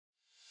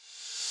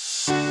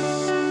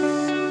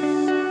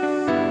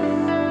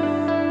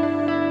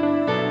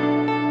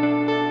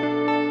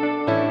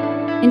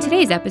In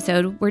today's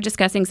episode, we're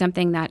discussing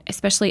something that,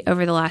 especially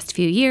over the last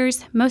few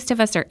years, most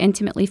of us are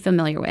intimately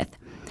familiar with.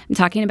 I'm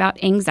talking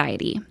about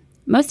anxiety.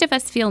 Most of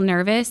us feel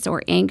nervous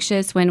or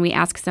anxious when we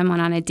ask someone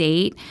on a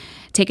date,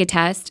 take a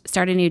test,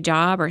 start a new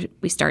job, or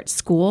we start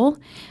school,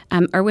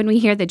 or when we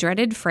hear the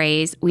dreaded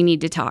phrase, "we need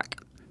to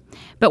talk."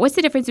 But what's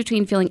the difference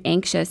between feeling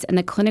anxious and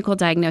the clinical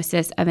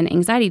diagnosis of an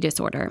anxiety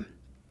disorder?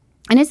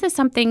 And is this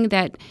something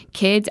that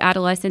kids,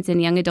 adolescents, and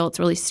young adults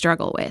really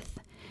struggle with?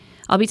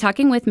 I'll be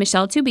talking with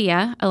Michelle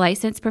Tubia, a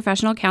licensed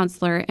professional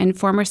counselor and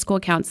former school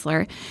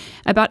counselor,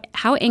 about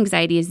how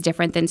anxiety is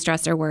different than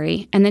stress or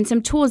worry, and then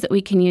some tools that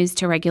we can use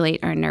to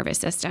regulate our nervous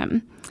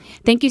system.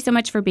 Thank you so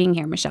much for being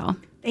here, Michelle.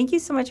 Thank you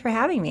so much for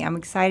having me. I'm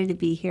excited to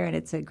be here, and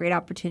it's a great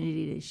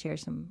opportunity to share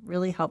some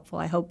really helpful,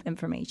 I hope,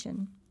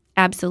 information.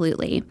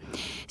 Absolutely.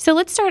 So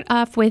let's start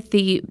off with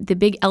the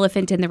big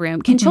elephant in the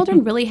room. Can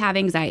children really have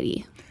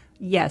anxiety?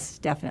 Yes,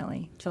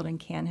 definitely. Children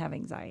can have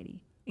anxiety.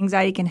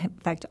 Anxiety can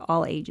affect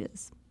all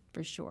ages,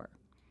 for sure.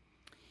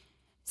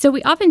 So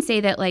we often say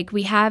that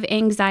we have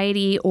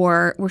anxiety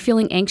or we're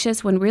feeling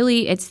anxious when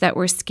really it's that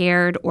we're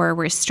scared or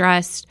we're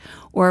stressed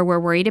or we're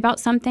worried about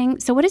something.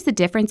 So what is the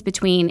difference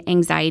between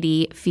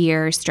anxiety,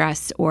 fear,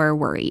 stress, or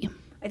worry?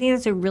 I think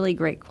that's a really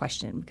great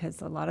question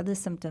because a lot of the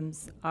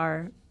symptoms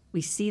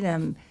we see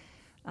them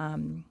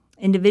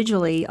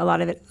individually, a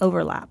lot of it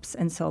overlaps.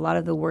 And so a lot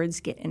of the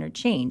words get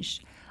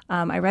interchanged.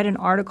 I read an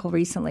article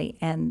recently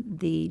and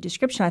the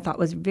description I thought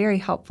was very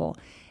helpful.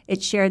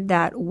 It shared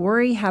that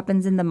worry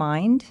happens in the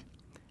mind,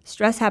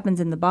 stress happens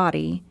in the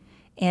body,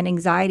 and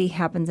anxiety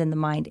happens in the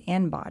mind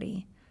and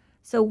body.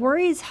 So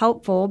worry is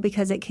helpful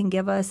because it can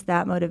give us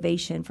that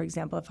motivation. For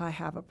example, if I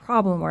have a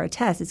problem or a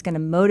test, it's going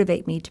to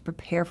motivate me to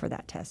prepare for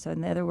that test. So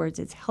in other words,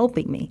 it's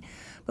helping me.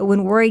 But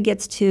when worry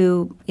gets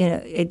to,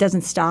 it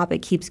doesn't stop,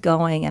 it keeps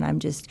going, and I'm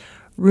just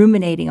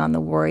ruminating on the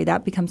worry,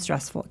 that becomes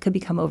stressful. It could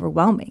become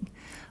overwhelming.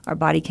 Our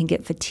body can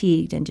get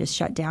fatigued and just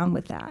shut down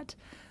with that.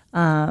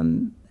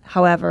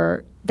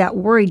 However, that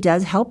worry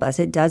does help us.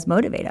 It does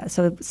motivate us.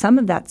 So some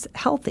of that's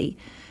healthy.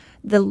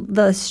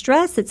 The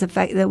stress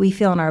that we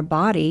feel in our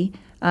body,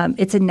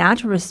 it's a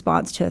natural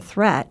response to a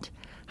threat.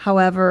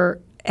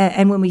 However,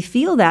 and when we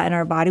feel that in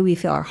our body, we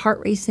feel our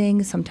heart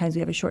racing. Sometimes we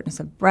have a shortness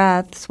of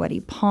breath,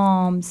 sweaty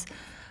palms.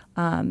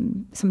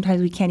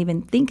 Sometimes we can't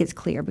even think as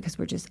clear because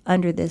we're just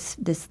under this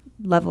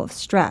level of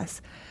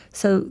stress.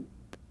 So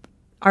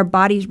our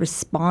body's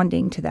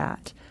responding to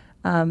that.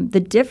 The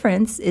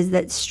difference is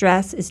that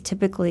stress is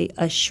typically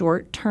a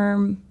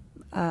short-term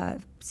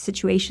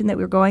situation that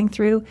we're going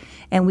through,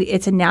 and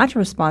it's a natural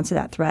response to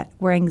that threat,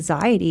 where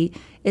anxiety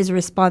is a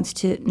response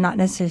to not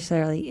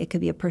necessarily, it could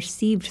be a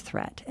perceived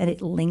threat, and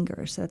it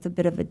lingers. So that's a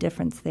bit of a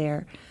difference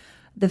there.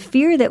 The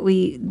fear that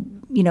we,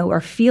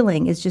 are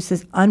feeling is just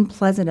this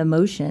unpleasant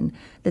emotion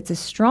that's a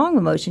strong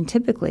emotion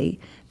typically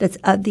that's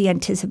of the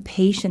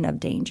anticipation of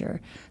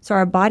danger. So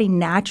our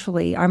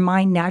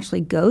mind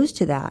naturally goes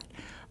to that.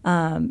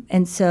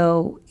 And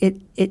so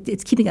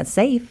it's keeping us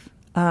safe,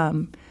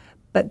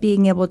 but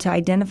being able to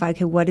identify,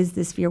 okay, what is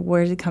this fear?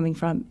 Where is it coming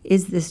from?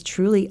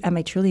 Am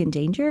I truly in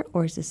danger,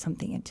 or is this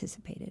something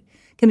anticipated?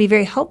 It can be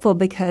very helpful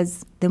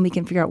because then we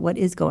can figure out what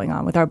is going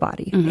on with our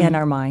body and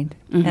our mind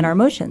and our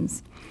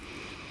emotions.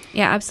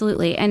 Yeah,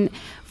 absolutely. And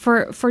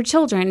for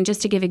children,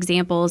 just to give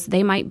examples,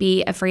 they might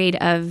be afraid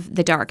of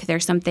the dark.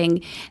 There's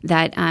something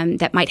that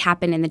that might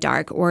happen in the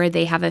dark, or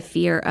they have a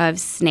fear of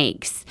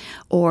snakes,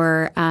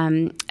 or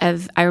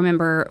I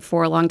remember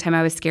for a long time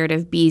I was scared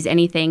of bees.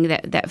 Anything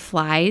that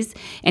flies,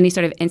 any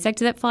sort of insect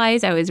that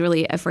flies, I was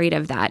really afraid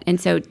of that.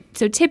 And so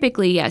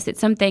typically, yes, it's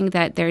something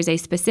that there's a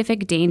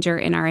specific danger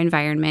in our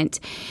environment.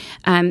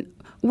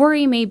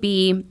 Worry may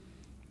be,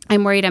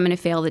 I'm worried I'm going to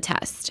fail the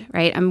test,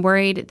 right? I'm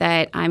worried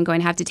that I'm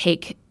going to have to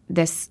take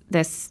this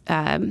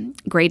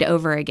grade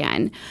over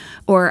again,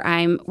 or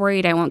I'm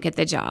worried I won't get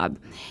the job.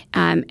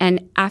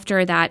 And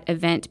after that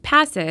event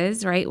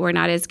passes, right, we're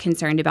not as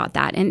concerned about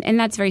that. And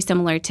that's very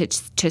similar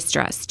to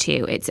stress,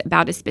 too. It's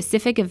about a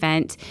specific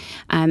event,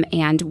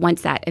 and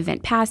once that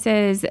event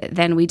passes,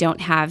 then we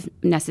don't have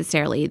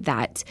necessarily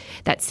that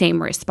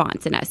same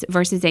response in us,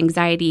 versus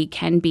anxiety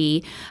can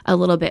be a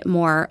little bit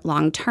more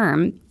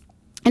long-term.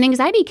 And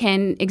anxiety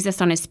can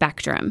exist on a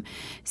spectrum.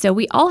 So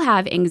we all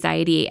have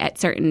anxiety at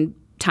certain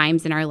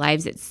times in our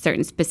lives, at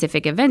certain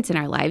specific events in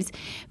our lives,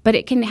 but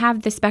it can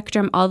have the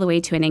spectrum all the way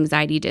to an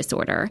anxiety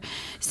disorder.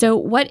 So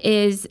what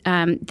is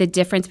the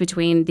difference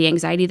between the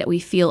anxiety that we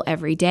feel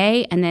every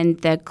day and then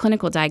the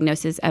clinical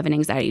diagnosis of an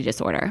anxiety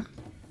disorder?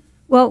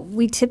 Well,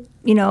 the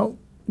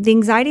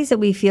anxieties that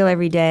we feel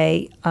every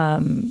day,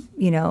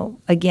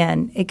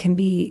 again, it can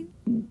be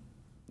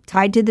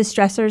tied to the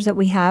stressors that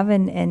we have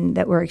and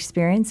that we're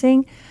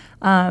experiencing.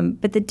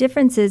 But the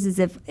difference is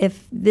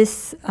if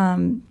this,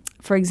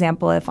 for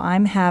example, if I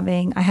have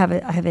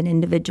an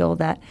individual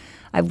that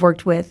I've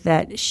worked with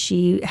that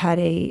she had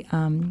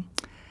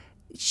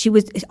she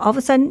was all of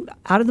a sudden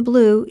out of the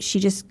blue, she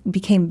just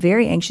became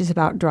very anxious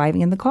about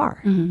driving in the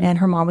car. Mm-hmm. And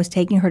her mom was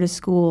taking her to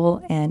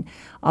school, and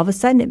All of a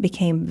sudden, it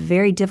became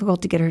very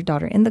difficult to get her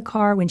daughter in the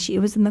car. When she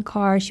was in the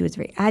car, she was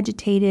very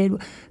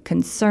agitated,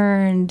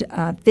 concerned,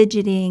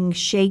 fidgeting,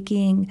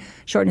 shaking,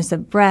 shortness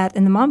of breath.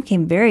 And the mom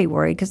became very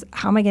worried because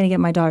how am I going to get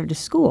my daughter to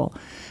school?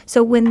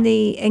 So when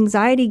the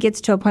anxiety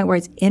gets to a point where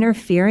it's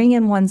interfering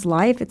in one's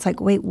life, it's like,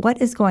 wait, what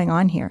is going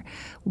on here?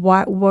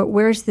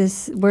 Where's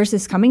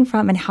this coming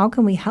from, and how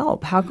can we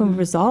help? How can we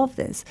resolve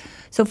this?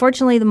 So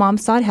fortunately, the mom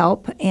sought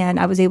help, and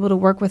I was able to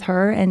work with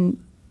her.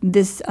 And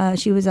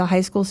she was a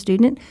high school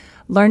student,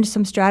 learned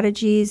some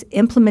strategies,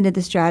 implemented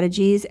the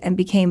strategies, and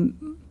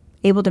became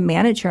able to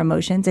manage her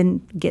emotions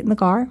and get in the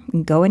car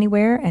and go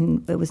anywhere,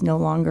 and it was no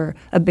longer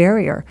a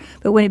barrier.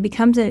 But when it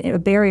becomes a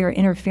barrier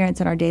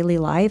interference in our daily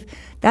life,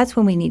 that's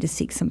when we need to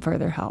seek some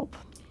further help.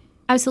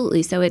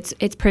 Absolutely. So it's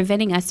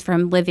preventing us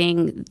from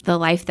living the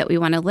life that we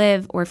want to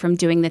live or from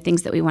doing the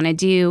things that we want to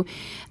do.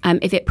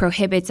 If it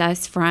prohibits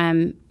us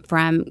from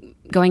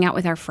going out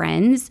with our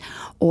friends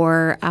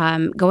or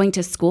going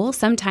to school,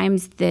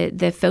 sometimes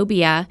the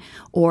phobia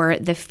or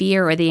the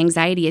fear or the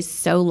anxiety is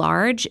so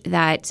large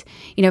that,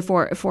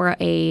 for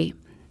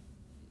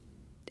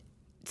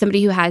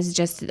somebody who has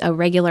just a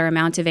regular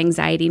amount of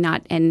anxiety,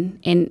 not an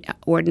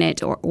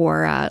inordinate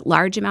or a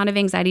large amount of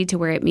anxiety to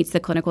where it meets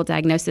the clinical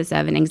diagnosis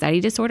of an anxiety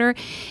disorder,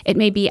 it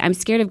may be, I'm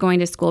scared of going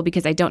to school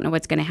because I don't know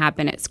what's going to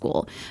happen at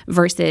school,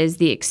 versus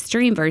the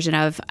extreme version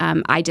of,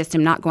 I just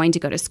am not going to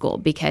go to school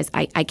because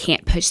I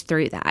can't push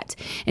through that.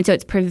 And so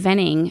it's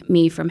preventing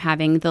me from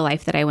having the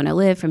life that I want to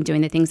live, from doing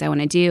the things I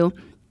want to do.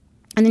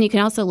 And then you can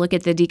also look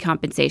at the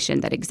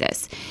decompensation that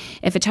exists.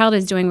 If a child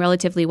is doing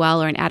relatively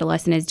well or an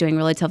adolescent is doing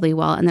relatively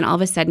well, and then all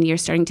of a sudden you're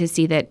starting to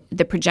see that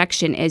the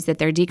projection is that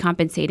they're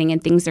decompensating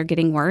and things are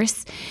getting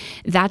worse,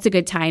 that's a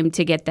good time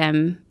to get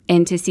them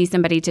in to see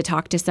somebody, to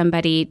talk to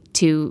somebody,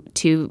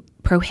 to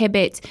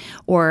prohibit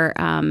or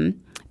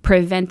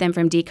prevent them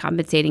from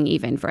decompensating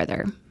even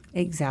further.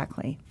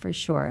 Exactly, for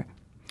sure.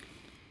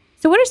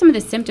 So what are some of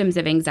the symptoms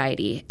of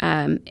anxiety?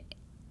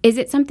 Is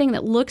it something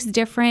that looks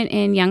different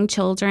in young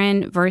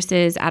children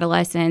versus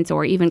adolescents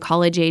or even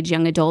college-age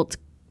young adult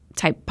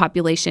type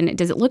population?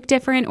 Does it look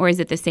different, or is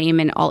it the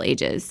same in all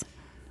ages?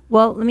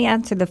 Well, let me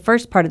answer the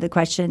first part of the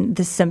question,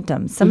 the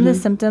symptoms. Some of the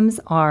symptoms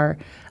are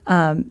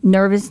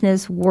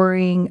nervousness,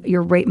 worrying,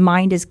 your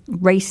mind is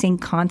racing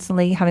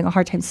constantly, having a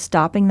hard time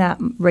stopping that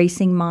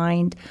racing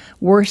mind.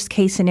 Worst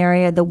case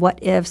scenario, the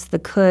what-ifs, the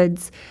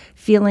coulds,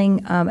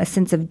 feeling a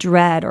sense of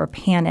dread or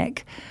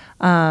panic.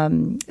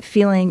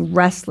 Feeling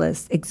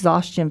restless,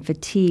 exhaustion,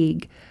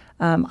 fatigue,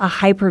 a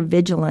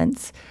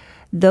hypervigilance.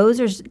 Those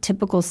are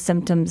typical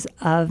symptoms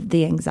of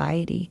the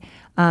anxiety.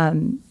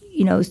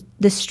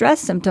 The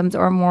stress symptoms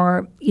are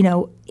more,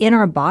 in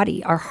our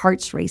body. Our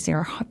heart's racing,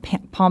 our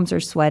palms are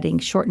sweating,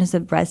 shortness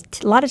of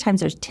breath. A lot of times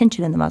there's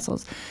tension in the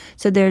muscles.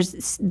 So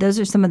those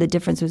are some of the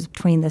differences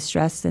between the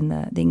stress and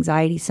the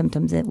anxiety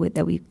symptoms that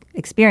we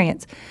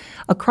experience.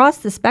 Across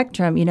the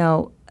spectrum,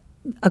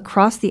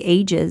 across the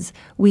ages,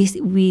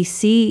 we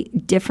see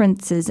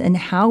differences in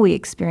how we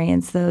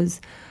experience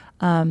those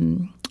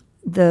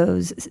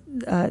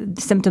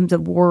symptoms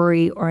of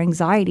worry or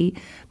anxiety,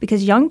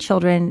 because young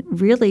children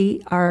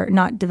really are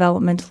not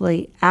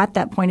developmentally at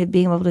that point of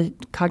being able to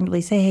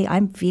cognitively say, hey,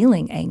 I'm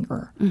feeling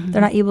anger. Mm-hmm.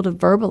 They're not able to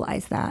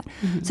verbalize that.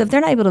 Mm-hmm. So if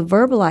they're not able to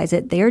verbalize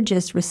it, they're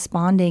just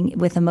responding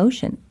with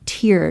emotion,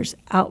 tears,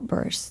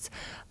 outbursts,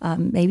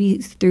 maybe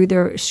through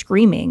their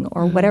screaming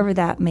or whatever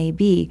that may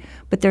be,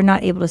 but they're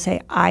not able to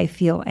say, I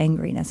feel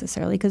angry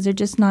necessarily, because they're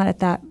just not at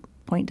that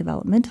point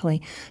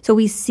developmentally. So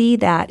we see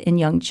that in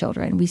young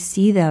children. We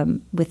see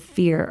them with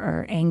fear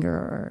or anger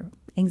or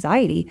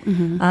anxiety,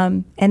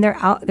 and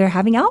they're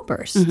having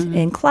outbursts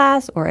in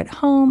class or at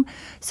home.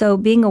 So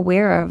being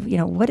aware of,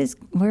 what is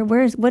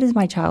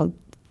my child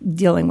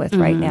dealing with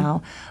right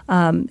now.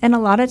 And a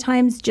lot of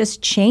times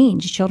just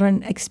change.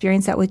 Children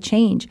experience that with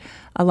change.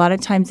 A lot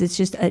of times it's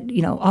just,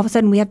 all of a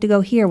sudden we have to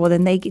go here. Well,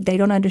 then they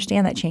don't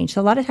understand that change.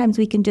 So a lot of times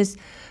we can just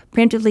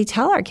preemptively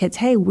tell our kids,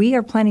 hey, we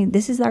are planning,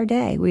 this is our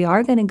day. We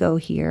are going to go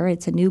here.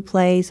 It's a new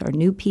place or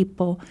new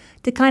people,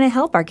 to kind of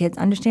help our kids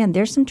understand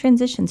there's some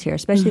transitions here,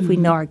 especially if we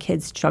know our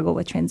kids struggle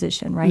with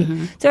transition, right?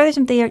 So there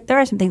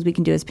are some things we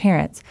can do as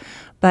parents.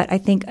 But I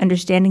think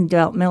understanding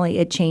developmentally,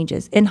 it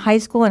changes. In high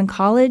school and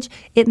college,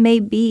 it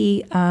may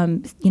be,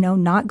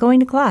 not going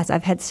to class.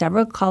 I've had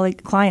several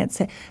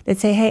clients that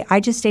say, hey, I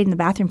just stayed in the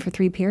bathroom for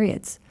 3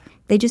 periods.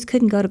 They just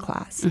couldn't go to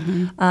class.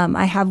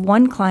 I have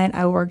one client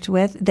I worked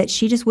with that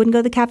she just wouldn't go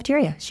to the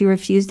cafeteria. She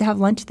refused to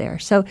have lunch there.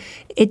 So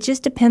it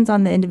just depends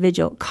on the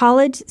individual.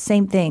 College,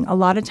 same thing. A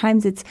lot of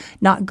times it's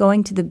not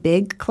going to the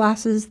big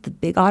classes, the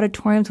big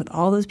auditoriums with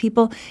all those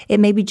people. It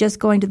may be just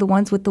going to the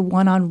ones with the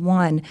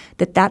one-on-one,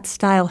 that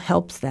style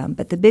helps them.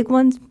 But the big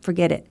ones,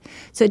 forget it.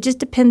 So it just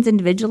depends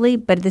individually,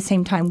 but at the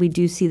same time, we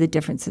do see the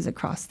differences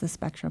across the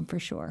spectrum for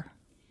sure.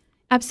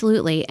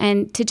 Absolutely.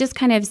 And to just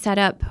kind of set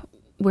up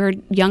where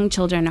young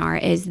children are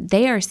is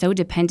they are so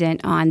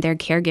dependent on their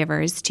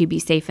caregivers to be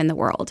safe in the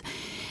world.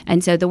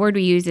 And so the word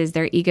we use is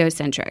they're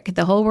egocentric.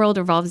 The whole world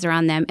revolves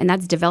around them, and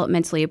that's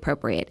developmentally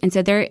appropriate. And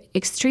so they're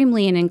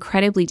extremely and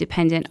incredibly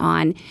dependent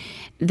on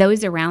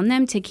those around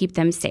them to keep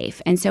them safe.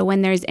 And so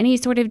when there's any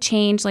sort of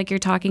change, like you're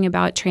talking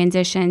about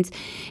transitions,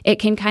 it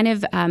can kind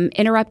of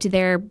interrupt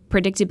their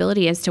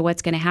predictability as to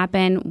what's going to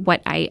happen,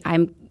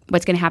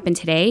 what's going to happen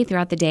today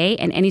throughout the day,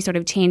 and any sort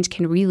of change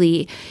can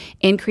really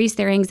increase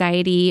their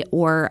anxiety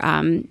or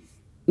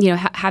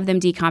have them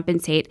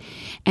decompensate.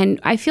 And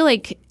I feel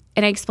like,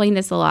 and I explain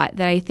this a lot,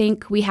 that I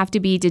think we have to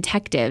be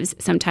detectives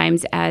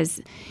sometimes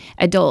as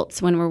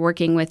adults when we're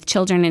working with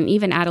children and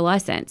even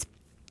adolescents.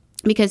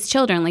 Because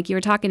children, like you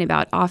were talking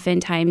about,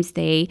 oftentimes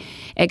they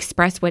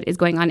express what is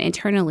going on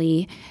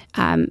internally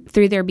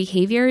through their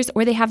behaviors,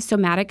 or they have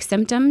somatic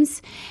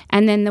symptoms.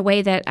 And then the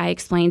way that I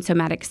explain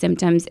somatic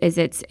symptoms is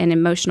it's an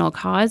emotional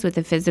cause with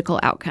a physical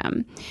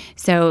outcome.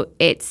 So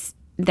it's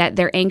that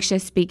they're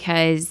anxious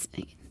because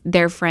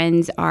their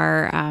friends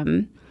are,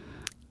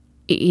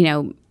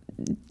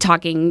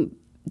 talking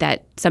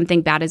that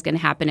something bad is going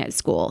to happen at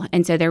school.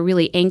 And so they're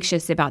really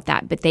anxious about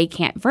that, but they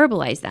can't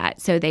verbalize that.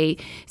 So they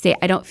say,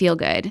 I don't feel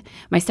good.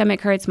 My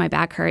stomach hurts, my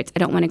back hurts. I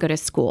don't want to go to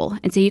school.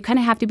 And so you kind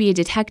of have to be a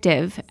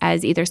detective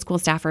as either school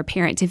staff or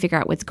parent to figure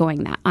out what's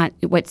going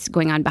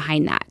on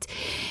behind that.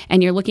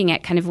 And you're looking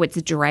at kind of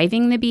what's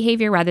driving the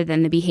behavior rather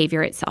than the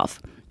behavior itself.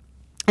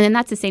 And then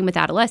that's the same with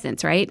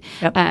adolescents, right?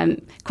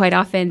 Yep. Quite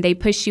often they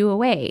push you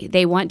away.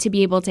 They want to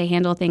be able to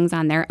handle things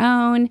on their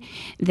own.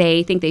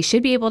 They think they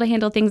should be able to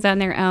handle things on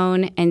their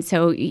own. And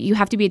so you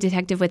have to be a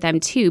detective with them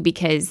too,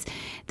 because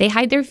they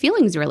hide their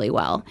feelings really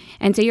well.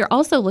 And so you're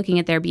also looking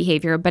at their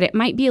behavior, but it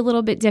might be a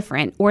little bit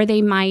different, or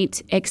they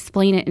might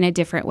explain it in a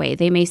different way.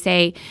 They may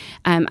say,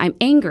 I'm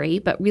angry,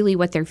 but really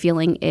what they're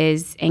feeling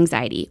is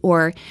anxiety,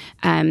 or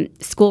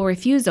school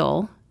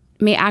refusal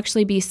may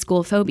actually be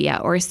school phobia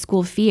or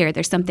school fear.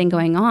 There's something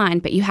going on,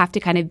 but you have to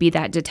kind of be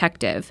that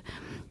detective.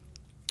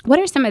 What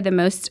are some of the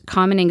most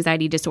common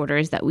anxiety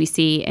disorders that we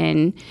see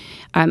in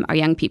our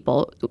young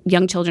people,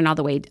 young children all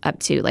the way up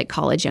to like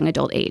college, young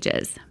adult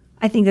ages?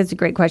 I think that's a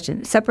great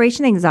question.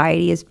 Separation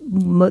anxiety is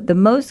the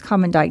most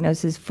common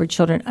diagnosis for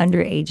children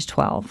under age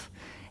 12.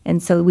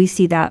 And so we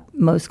see that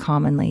most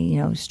commonly,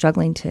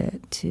 struggling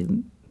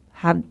to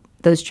have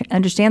those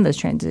understand those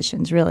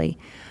transitions really,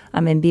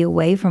 and be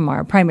away from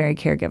our primary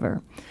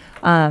caregiver.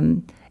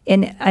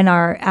 In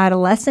our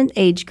adolescent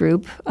age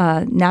group,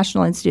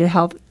 National Institute of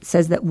Health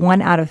says that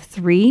 1 out of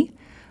 3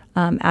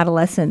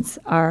 adolescents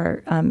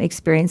are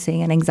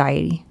experiencing an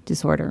anxiety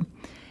disorder.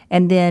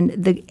 And then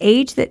the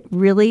age that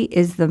really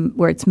is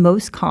where it's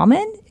most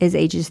common is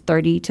ages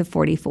 30 to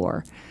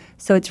 44.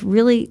 So it's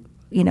really,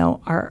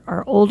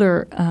 our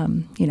older,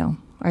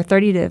 our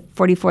 30 to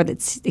 44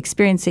 that's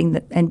experiencing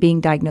and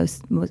being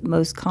diagnosed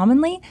most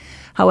commonly.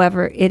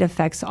 However, it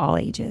affects all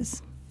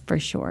ages, for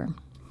sure.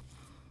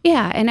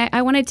 Yeah, and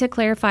I wanted to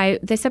clarify,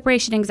 the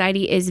separation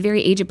anxiety is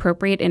very age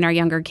appropriate in our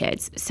younger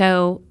kids.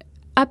 So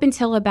up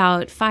until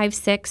about 5,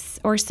 6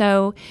 or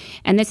so,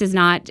 and this is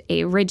not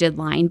a rigid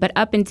line, but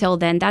up until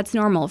then, that's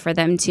normal for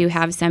them to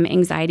have some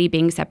anxiety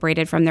being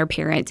separated from their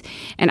parent.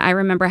 And I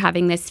remember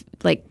having this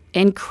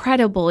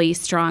incredibly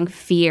strong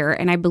fear,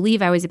 and I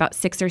believe I was about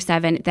 6 or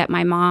 7, that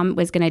my mom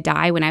was going to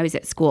die when I was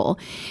at school.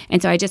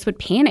 And so I just would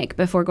panic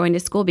before going to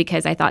school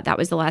because I thought that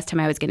was the last time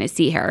I was going to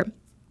see her.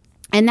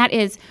 And that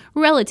is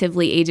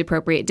relatively age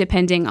appropriate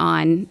depending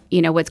on,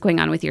 what's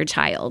going on with your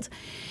child.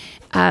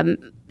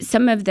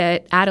 Some of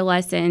the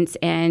adolescents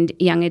and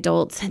young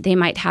adults, they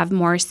might have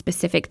more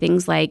specific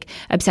things like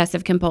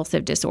obsessive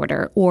compulsive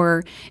disorder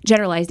or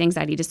generalized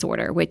anxiety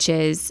disorder, which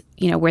is,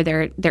 where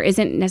there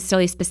isn't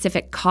necessarily a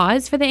specific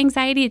cause for the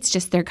anxiety. It's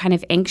just they're kind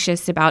of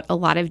anxious about a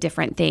lot of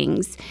different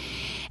things.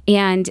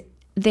 And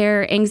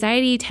their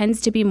anxiety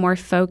tends to be more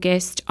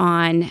focused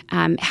on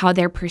how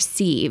they're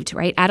perceived,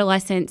 right?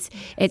 Adolescents,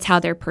 it's how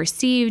they're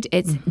perceived,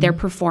 it's their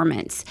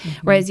performance.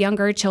 Whereas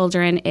younger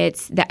children,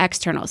 it's the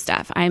external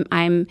stuff.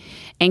 I'm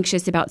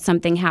anxious about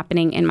something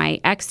happening in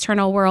my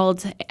external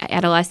world.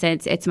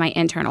 Adolescents, it's my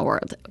internal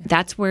world.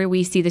 That's where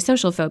we see the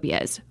social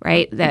phobias,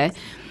 right?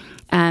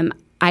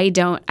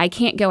 I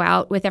can't go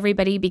out with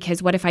everybody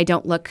because what if I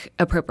don't look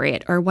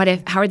appropriate, or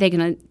how are they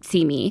going to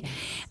see me?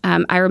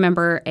 I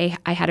remember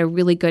I had a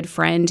really good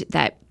friend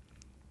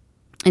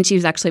and she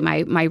was actually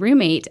my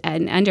roommate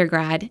in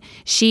undergrad.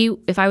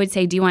 If I would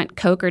say, do you want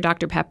Coke or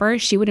Dr. Pepper?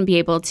 She wouldn't be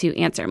able to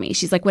answer me.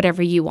 She's like,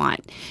 whatever you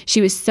want.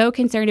 She was so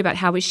concerned about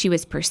how she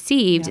was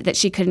perceived that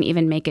she couldn't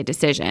even make a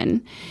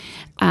decision.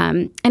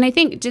 And I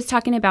think just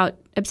talking about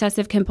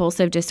obsessive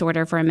compulsive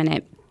disorder for a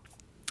minute,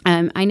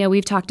 I know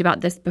we've talked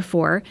about this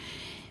before.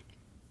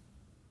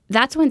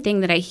 That's one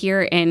thing that I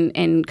hear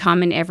in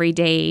common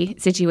everyday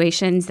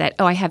situations that,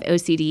 I have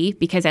OCD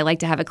because I like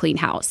to have a clean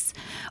house.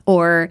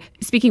 Or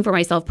speaking for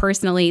myself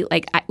personally,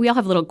 we all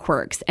have little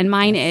quirks. And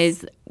mine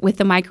is with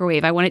the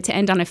microwave. I want it to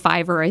end on a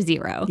 5 or a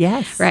 0.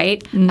 Yes.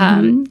 Right?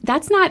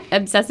 That's not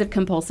obsessive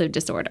compulsive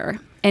disorder.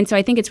 And so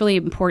I think it's really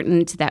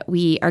important that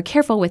we are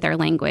careful with our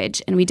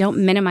language and we don't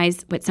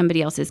minimize what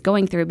somebody else is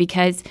going through,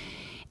 because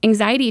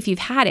anxiety, if you've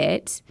had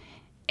it,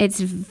 it's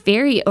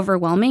very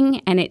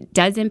overwhelming and it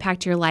does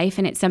impact your life,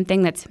 and it's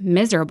something that's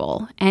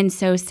miserable. And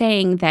so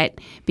saying that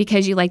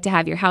because you like to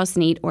have your house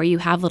neat or you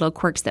have little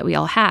quirks that we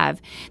all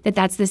have, that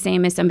that's the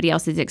same as somebody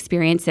else's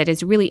experience that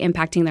is really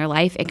impacting their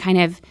life, it kind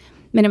of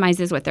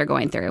minimizes what they're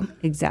going through.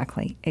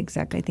 Exactly. I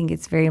think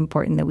it's very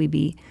important that we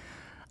be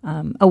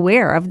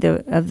aware of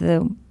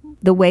the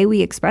way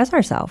we express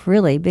ourselves,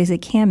 really, because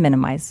it can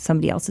minimize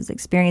somebody else's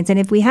experience. And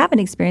if we haven't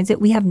experienced it,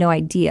 we have no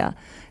idea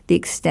the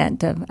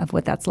extent of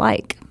what that's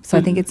like. So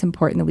I think it's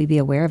important that we be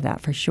aware of that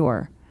for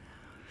sure.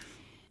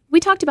 We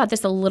talked about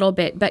this a little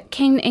bit, but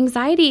can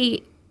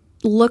anxiety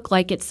look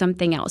like it's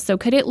something else? So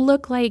could it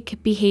look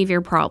like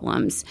behavior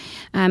problems?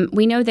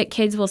 We know that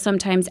kids will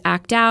sometimes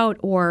act out,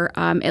 or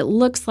it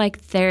looks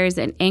like there's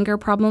an anger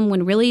problem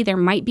when really there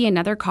might be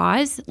another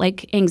cause,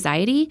 like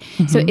anxiety.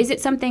 Mm-hmm. So is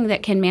it something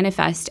that can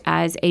manifest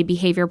as a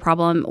behavior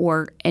problem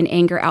or an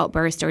anger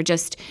outburst, or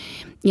just,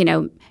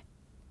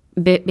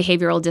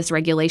 behavioral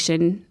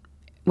dysregulation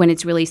when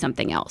it's really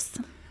something else?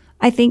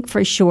 I think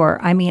for sure.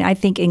 I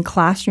think in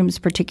classrooms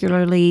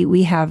particularly,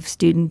 we have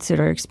students that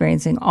are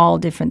experiencing all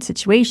different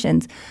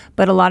situations,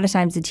 but a lot of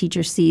times the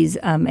teacher sees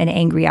an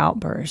angry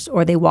outburst,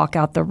 or they walk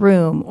out the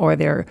room, or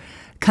they're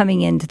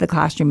coming into the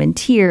classroom in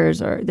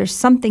tears, or there's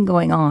something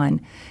going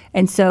on.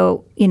 And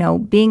so,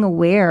 being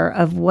aware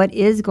of what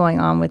is going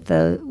on with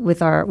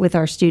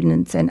our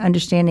students and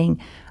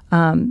understanding,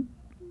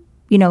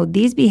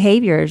 these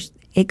behaviors.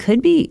 It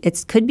could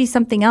be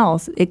something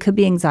else. It could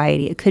be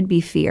anxiety. It could be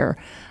fear.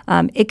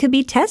 It could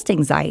be test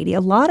anxiety.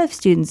 A lot of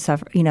students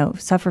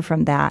suffer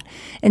from that.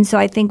 And so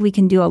I think we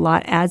can do a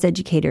lot as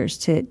educators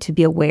to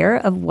be aware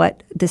of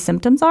what the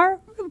symptoms are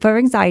for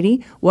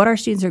anxiety, what our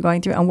students are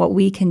going through, and what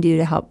we can do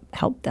to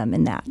help them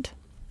in that.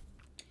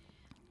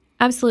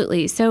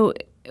 Absolutely. So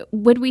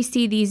would we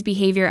see these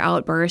behavior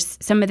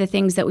outbursts, some of the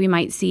things that we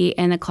might see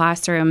in the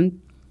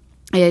classroom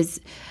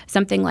is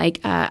something like,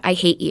 I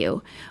hate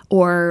you,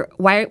 or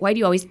why do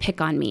you always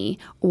pick on me?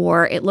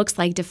 Or it looks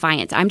like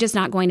defiance. I'm just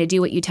not going to do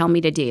what you tell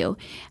me to do.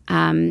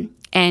 And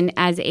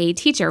as a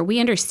teacher, we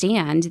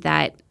understand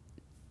that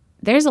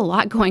there's a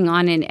lot going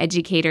on in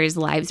educators'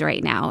 lives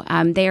right now.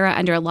 They are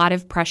under a lot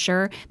of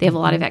pressure. They have a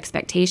lot of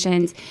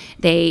expectations.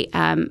 They're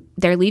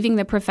leaving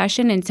the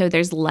profession, and so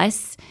there's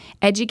less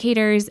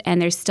educators, and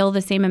there's still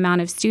the same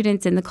amount of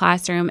students in the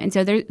classroom. And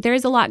so there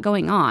is a lot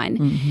going on.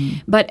 Mm-hmm.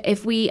 But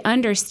if we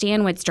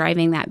understand what's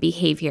driving that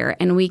behavior,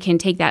 and we can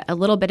take that a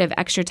little bit of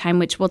extra time,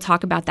 which we'll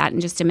talk about that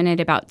in just a minute,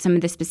 about some of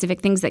the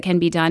specific things that can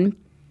be done,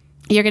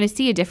 you're going to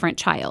see a different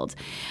child.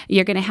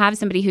 You're going to have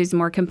somebody who's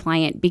more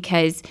compliant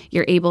because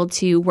you're able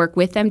to work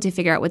with them to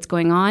figure out what's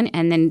going on,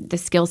 and then the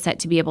skill set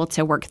to be able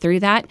to work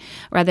through that,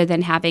 rather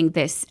than having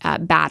this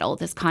battle,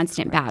 this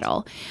constant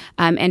battle.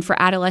 And for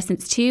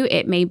adolescents too,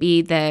 it may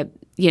be the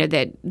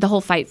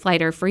whole fight,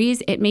 flight, or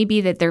freeze. It may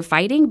be that they're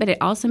fighting, but it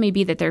also may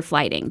be that they're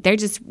flighting. They're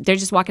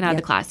just walking out of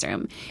the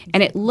classroom,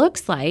 and it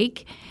looks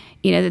like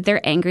that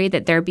they're angry,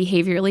 that they're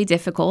behaviorally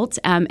difficult,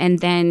 and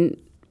then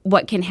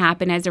what can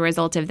happen as a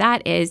result of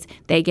that is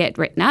they get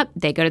written up,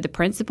 they go to the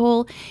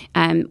principal.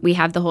 We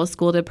have the whole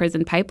school to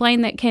prison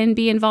pipeline that can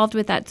be involved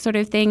with that sort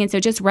of thing. And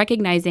so just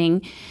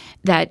recognizing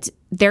that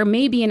there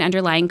may be an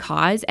underlying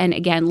cause, and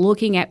again,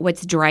 looking at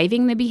what's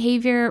driving the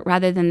behavior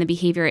rather than the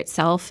behavior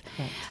itself,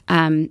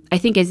 right, I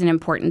think is an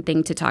important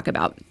thing to talk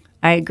about.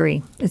 I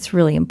agree. It's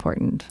really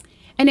important.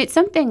 And it's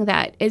something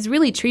that is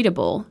really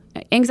treatable.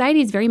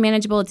 Anxiety is very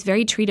manageable. It's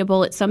very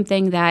treatable. It's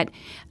something that,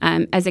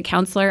 as a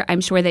counselor,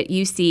 I'm sure that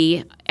you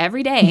see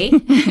every day,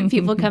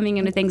 people coming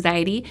in with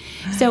anxiety.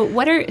 So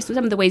what are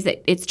some of the ways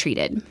that it's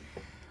treated?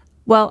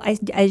 Well,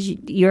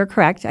 you're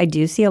correct. I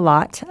do see a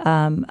lot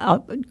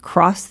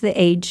across the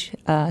age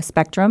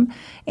spectrum.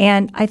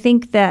 And I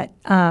think that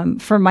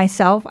for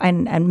myself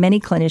and many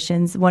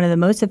clinicians, one of the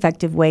most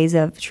effective ways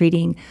of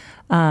treating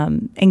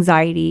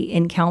anxiety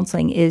in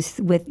counseling is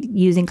with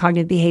using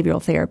cognitive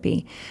behavioral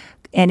therapy.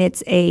 And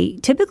it's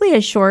typically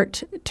a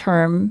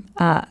short-term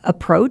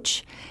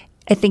approach.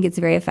 I think it's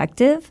very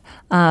effective.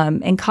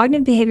 And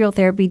cognitive behavioral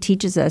therapy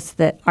teaches us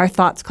that our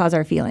thoughts cause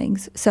our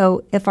feelings.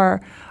 So if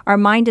our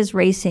mind is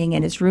racing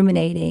and it's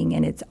ruminating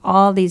and it's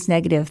all these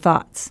negative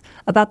thoughts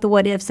about the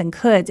what ifs and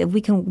coulds, if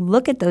we can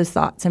look at those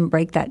thoughts and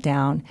break that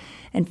down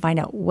and find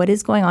out what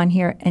is going on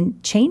here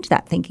and change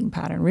that thinking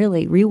pattern,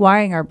 really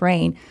rewiring our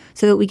brain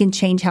so that we can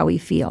change how we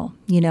feel.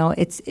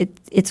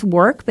 It's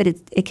work, but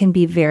it can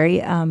be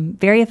very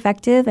very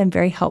effective and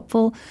very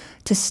helpful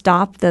to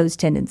stop those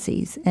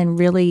tendencies and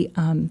really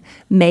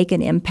make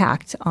an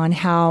impact on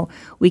how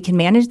we can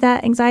manage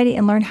that anxiety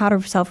and learn how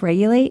to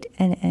self-regulate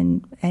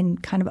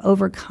and kind of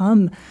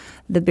overcome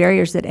the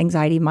barriers that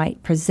anxiety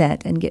might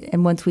present.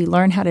 And once we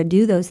learn how to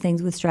do those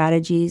things with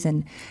strategies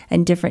and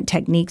different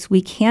techniques,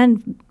 we can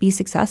be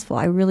successful.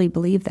 I really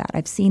believe that.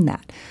 I've seen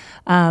that.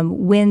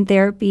 When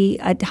therapy,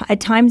 at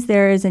times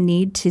there is a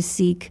need to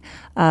seek,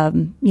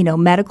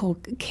 medical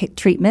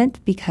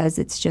treatment because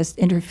it's just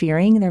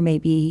interfering. There may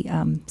be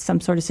some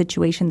sort of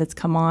situation that's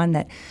come on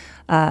that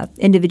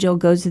individual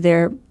goes to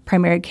their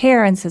primary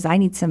care and says, "I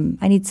need some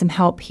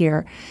help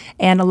here."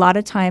 And a lot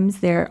of times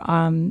there,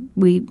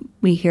 we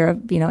hear of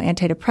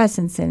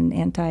antidepressants and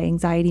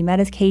anti-anxiety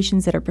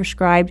medications that are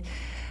prescribed.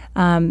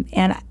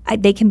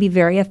 They can be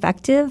very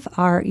effective.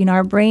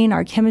 Our brain,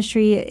 our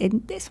chemistry,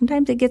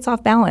 sometimes it gets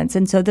off balance.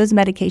 And so those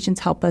medications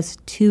help us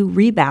to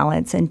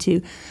rebalance and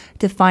to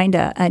find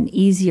an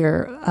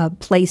easier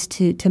place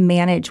to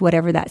manage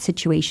whatever that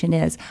situation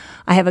is.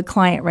 I have a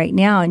client right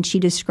now, and she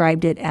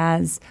described it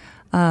as,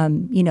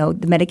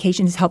 the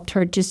medication has helped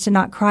her just to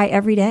not cry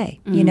every day.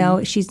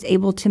 Mm-hmm. She's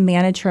able to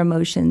manage her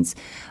emotions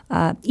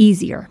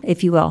easier,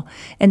 if you will.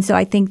 And so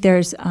I think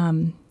there's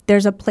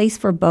a place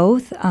for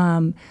both.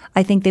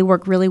 I think they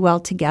work really well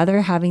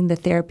together, having the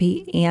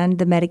therapy and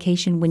the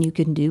medication when you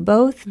can do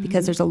both, mm-hmm.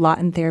 because there's a lot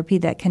in therapy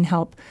that can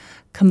help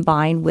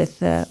combine with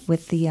the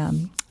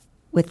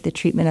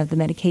treatment of the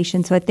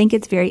medication. So I think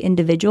it's very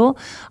individual.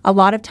 A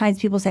lot of times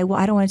people say, well,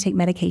 I don't want to take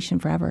medication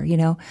forever.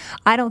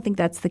 I don't think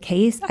that's the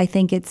case. I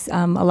think it's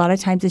a lot of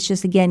times it's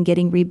just, again,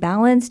 getting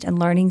rebalanced and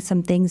learning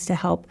some things to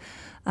help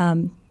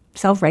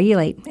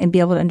self-regulate and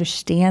be able to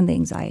understand the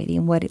anxiety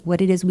and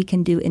what it is we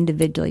can do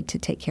individually to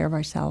take care of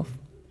ourselves.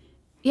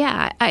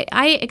 Yeah,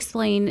 I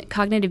explain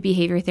cognitive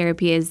behavior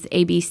therapy as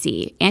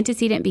ABC,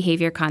 antecedent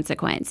behavior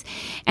consequence.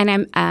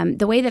 And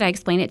the way that I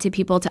explain it to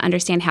people to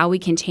understand how we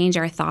can change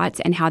our thoughts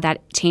and how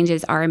that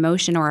changes our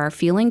emotion or our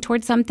feeling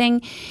towards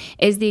something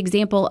is the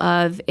example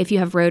of if you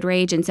have road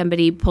rage and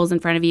somebody pulls in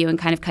front of you and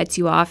kind of cuts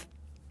you off.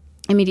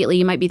 Immediately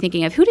you might be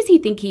thinking of, who does he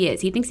think he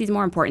is? He thinks he's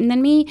more important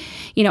than me.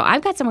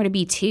 I've got somewhere to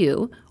be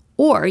too.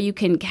 Or you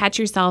can catch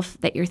yourself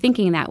that you're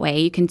thinking that way.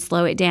 You can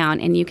slow it down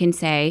and you can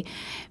say,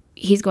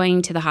 he's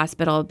going to the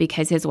hospital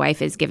because his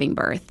wife is giving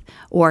birth,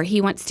 or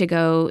he wants to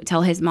go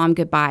tell his mom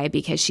goodbye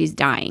because she's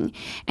dying.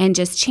 And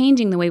just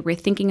changing the way we're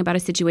thinking about a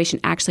situation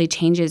actually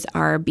changes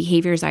our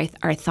behaviors,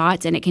 our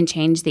thoughts, and it can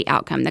change the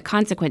outcome, the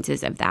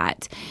consequences of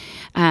that.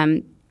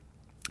 And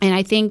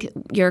I think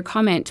your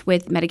comment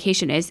with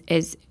medication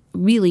is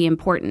really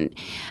important.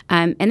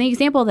 And the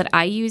example that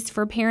I use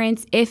for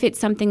parents, if it's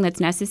something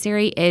that's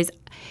necessary, is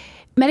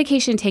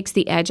medication takes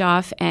the edge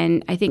off,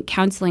 and I think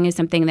counseling is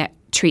something that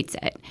treats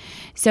it.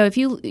 So if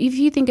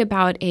you think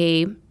about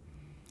a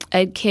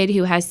kid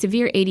who has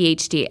severe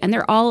ADHD and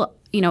they're all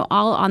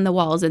on the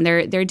walls and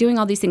they're doing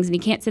all these things and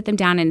you can't sit them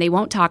down and they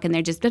won't talk and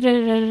they're just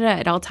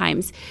at all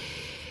times,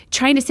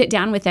 trying to sit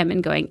down with them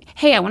and going,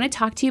 hey, I want to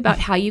talk to you about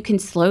how you can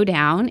slow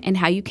down and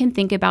how you can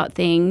think about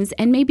things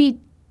and maybe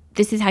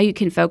this is how you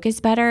can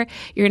focus better,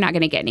 you're not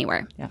going to get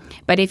anywhere. Yeah.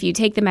 But if you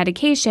take the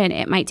medication,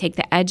 it might take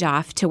the edge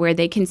off to where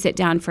they can sit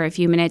down for a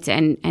few minutes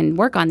and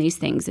work on these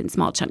things in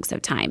small chunks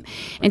of time.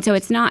 And so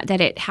it's not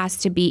that it has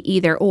to be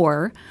either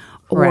or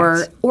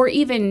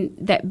even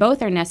that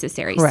both are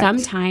necessary. Correct.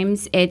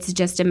 Sometimes it's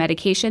just a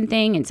medication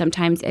thing and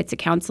sometimes it's a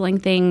counseling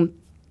thing.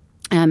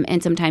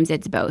 And sometimes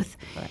it's both.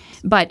 Correct.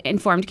 But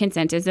informed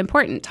consent is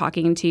important.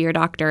 Talking to your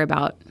doctor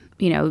about,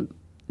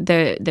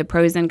 the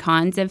pros and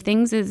cons of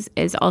things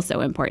is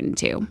also important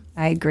too.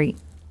 I agree.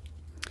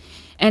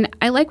 And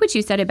I like what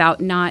you said about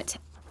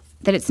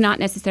that it's not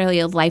necessarily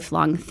a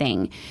lifelong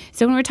thing.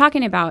 So when we're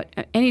talking about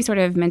any sort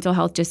of mental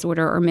health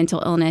disorder or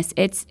mental illness,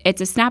 it's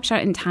a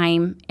snapshot in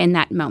time in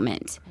that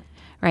moment,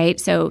 right?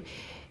 So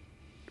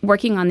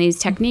working on these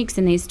techniques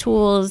and these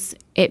tools,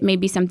 it may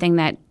be something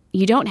that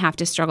you don't have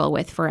to struggle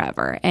with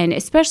forever. And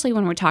especially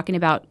when we're talking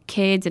about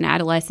kids and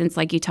adolescents,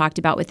 like you talked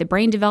about with the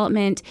brain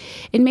development,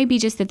 it may be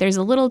just that there's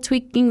a little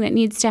tweaking that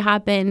needs to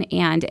happen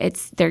and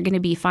they're going to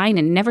be fine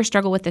and never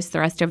struggle with this the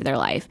rest of their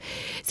life.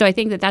 So I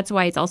think that's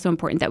why it's also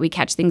important that we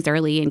catch things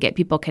early and get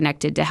people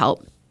connected to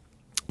help.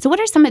 So what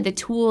are some of the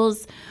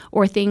tools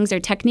or things or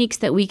techniques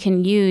that we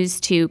can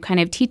use to kind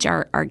of teach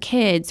our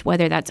kids,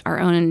 whether that's our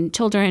own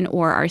children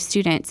or our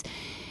students,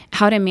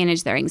 how to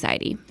manage their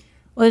anxiety?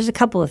 Well, there's a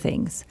couple of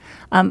things.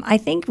 I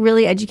think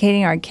really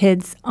educating our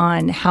kids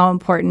on how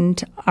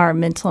important our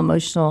mental,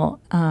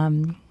 emotional,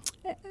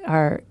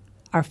 our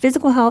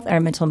physical health and our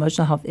mental,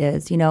 emotional health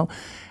is.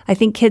 I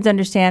think kids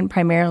understand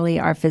primarily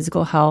our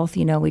physical health.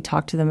 We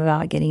talk to them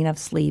about getting enough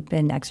sleep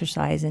and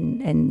exercise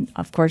and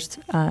of course,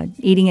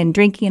 eating and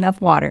drinking enough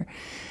water.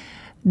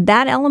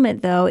 That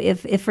element, though,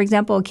 if for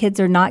example, kids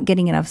are not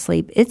getting enough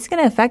sleep, it's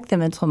going to affect the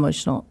mental,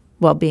 emotional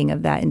well-being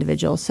of that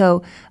individual.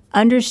 So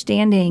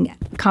understanding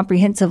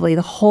comprehensively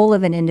the whole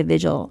of an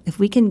individual, if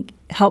we can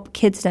help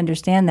kids to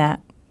understand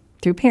that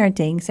through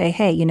parenting, say,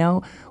 hey,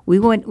 we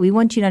want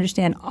you to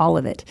understand all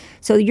of it.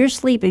 So your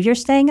sleep, if you're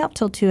staying up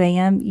till 2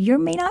 a.m., you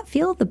may not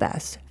feel the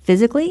best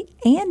physically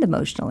and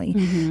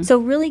emotionally. So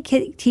really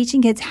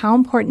teaching kids how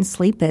important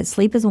sleep is.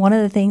 Sleep is one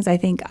of the things I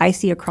think I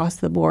see across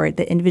the board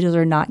that individuals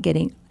are not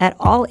getting at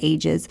all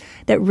ages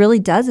that really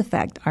does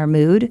affect our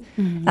mood,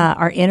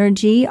 our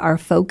energy, our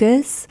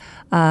focus,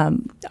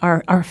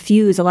 our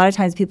fuse. A lot of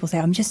times people say,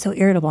 I'm just so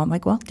irritable. I'm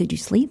like, well, did you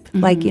sleep?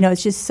 Like,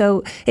 it's just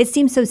it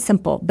seems so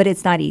simple, but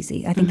it's not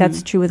easy. I think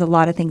that's true with a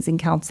lot of things in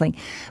counseling.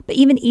 But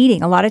even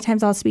eating, a lot of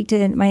times I'll speak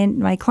to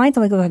my clients,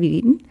 I'm like, oh, have you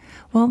eaten?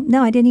 Well,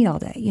 no, I didn't eat all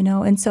day,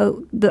 And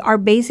so our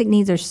basic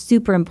needs are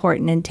super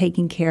important in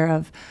taking care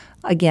of,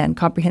 again,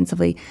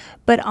 comprehensively.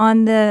 But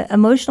on the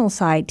emotional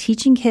side,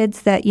 teaching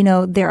kids that,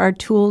 there are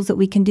tools that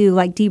we can do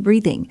like deep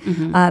breathing,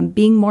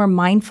 being more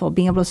mindful,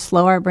 being able to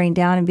slow our brain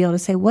down and be able to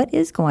say, what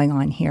is going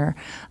on here?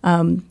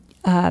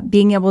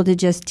 Being able to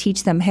just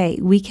teach them, hey,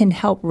 we can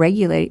help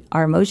regulate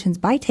our emotions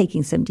by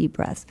taking some deep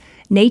breaths.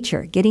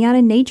 Nature, getting out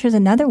in nature is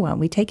another one.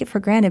 We take it for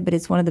granted, but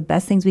it's one of the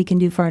best things we can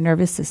do for our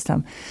nervous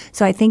system.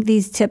 So I think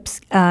these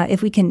tips,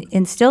 if we can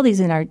instill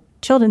these in our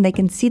children, they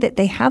can see that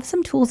they have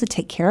some tools to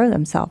take care of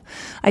themselves.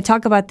 I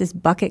talk about this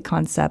bucket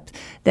concept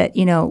that,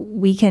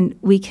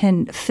 we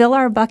can fill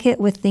our bucket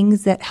with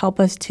things that help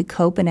us to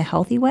cope in a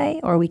healthy way,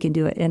 or we can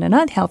do it in an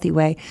unhealthy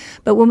way.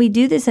 But when we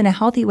do this in a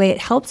healthy way, it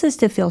helps us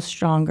to feel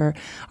stronger.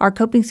 Our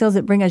coping skills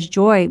that bring us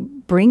joy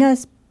bring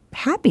us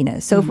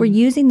happiness. So if we're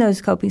using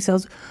those coping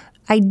skills,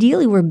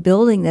 ideally we're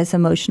building this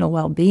emotional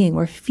well-being.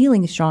 We're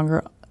feeling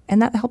stronger, and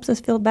that helps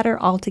us feel better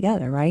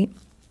altogether, right?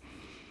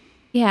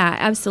 Yeah,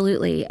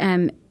 absolutely.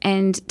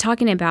 And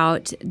talking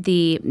about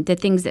the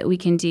things that we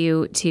can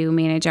do to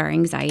manage our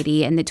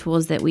anxiety and the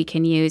tools that we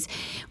can use,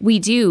 we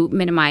do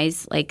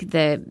minimize like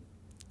the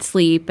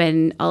sleep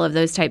and all of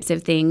those types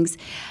of things.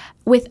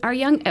 With our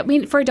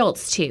for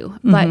adults too,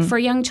 but for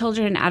young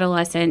children and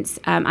adolescents,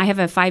 I have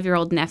a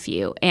 5-year-old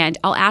nephew, and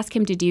I'll ask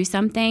him to do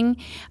something.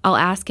 I'll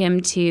ask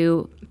him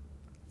to.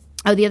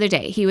 Oh, the other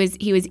day he was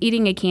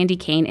eating a candy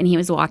cane and he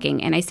was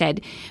walking, and I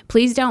said,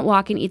 "Please don't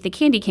walk and eat the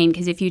candy cane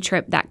because if you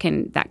trip, that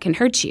can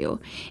hurt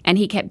you." And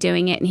he kept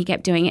doing it and he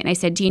kept doing it, and I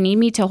said, "Do you need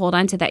me to hold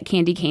on to that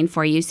candy cane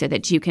for you so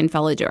that you can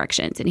follow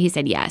directions?" And he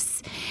said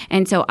yes.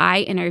 And so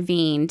I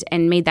intervened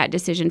and made that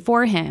decision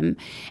for him,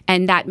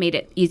 and that made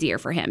it easier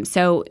for him.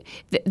 So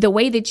the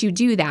way that you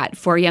do that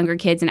for younger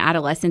kids and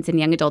adolescents and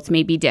young adults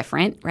may be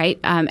different, right?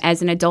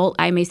 As an adult,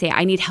 I may say,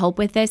 "I need help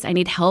with this. I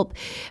need help."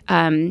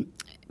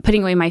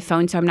 Putting away my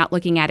phone so I'm not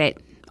looking at it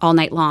all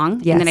night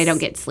long, yes. And then I don't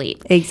get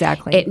sleep.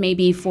 Exactly. It may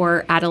be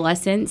for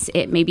adolescents.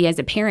 It may be as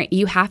a parent.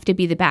 You have to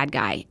be the bad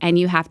guy, and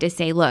you have to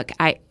say, look,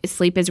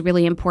 sleep is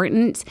really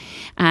important.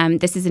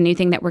 This is a new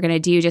thing that we're going to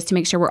do just to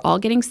make sure we're all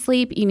getting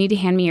sleep. You need to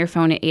hand me your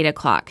phone at 8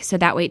 o'clock so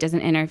that way it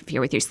doesn't interfere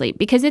with your sleep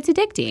because it's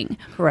addicting.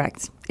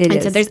 Correct. It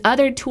is. So there's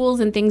other tools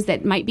and things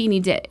that might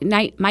need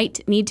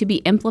to be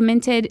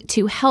implemented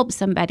to help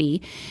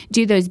somebody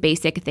do those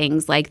basic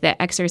things like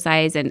the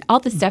exercise and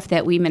all the stuff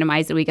that we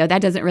minimize and we go,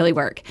 that doesn't really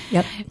work.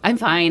 Yep. I'm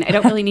fine. I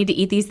don't really need to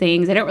eat these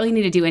things. I don't really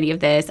need to do any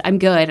of this. I'm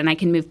good and I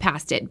can move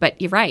past it. But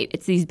you're right.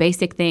 It's these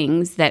basic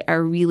things that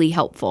are really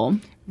helpful.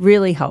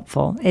 Really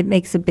helpful. It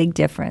makes a big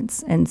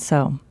difference. And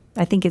so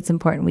I think it's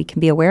important we can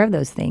be aware of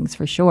those things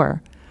for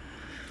sure.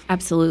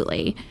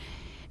 Absolutely.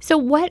 So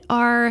what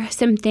are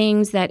some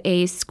things that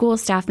a school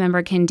staff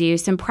member can do,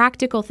 some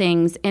practical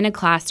things in a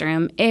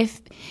classroom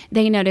if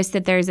they notice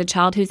that there's a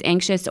child who's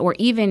anxious or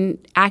even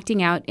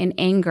acting out in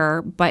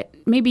anger, but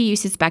maybe you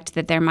suspect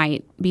that there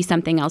might be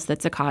something else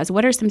that's a cause?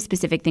 What are some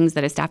specific things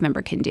that a staff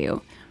member can do?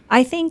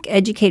 I think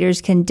educators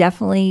can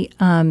definitely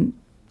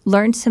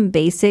learn some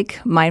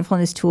basic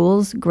mindfulness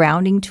tools,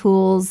 grounding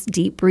tools,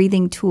 deep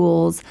breathing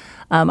tools.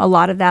 A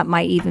lot of that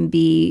might even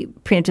be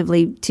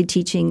preemptively to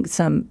teaching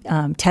some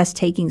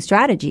test-taking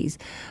strategies.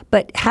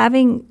 But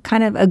having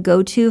kind of a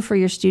go-to for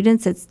your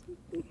students that's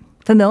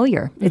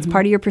familiar. Mm-hmm. It's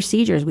part of your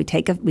procedures. We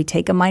take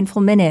a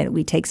mindful minute.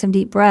 We take some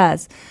deep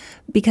breaths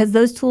because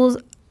those tools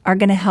are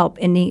going to help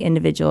any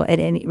individual at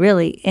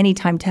any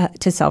time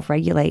to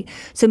self-regulate.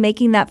 So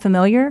making that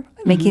familiar,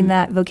 making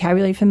that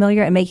vocabulary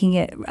familiar, and making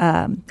it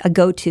a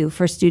go-to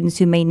for students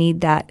who may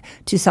need that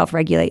to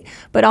self-regulate.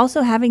 But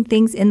also having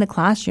things in the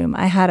classroom.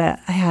 I had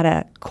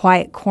a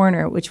quiet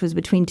corner, which was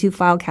between two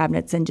file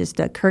cabinets and just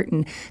a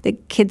curtain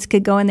that kids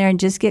could go in there and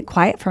just get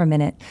quiet for a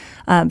minute.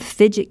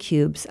 Fidget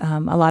cubes.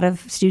 A lot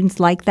of students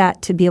like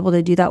that to be able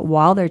to do that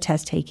while they're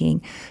test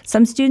taking.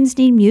 Some students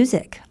need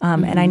music,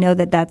 and I know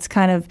that's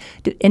kind of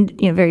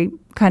very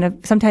kind of,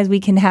 sometimes we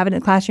can have it in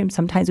the classroom,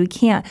 sometimes we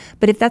can't.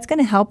 But if that's going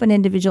to help an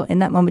individual in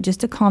that moment just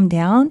to calm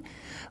down,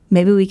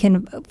 maybe we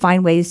can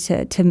find ways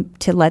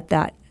to let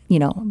that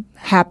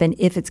happen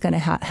if it's going to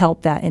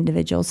help that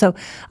individual. So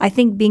I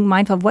think being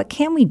mindful of what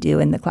can we do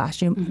in the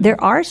classroom. Mm-hmm.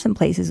 There are some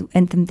places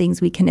and some things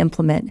we can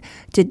implement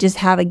to just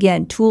have,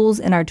 again, tools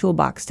in our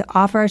toolbox to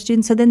offer our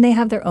students so then they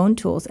have their own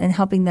tools and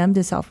helping them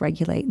to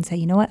self-regulate and say,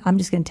 you know what, I'm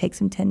just going to take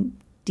some 10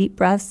 deep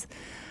breaths,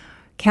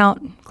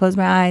 count, close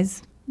my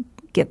eyes,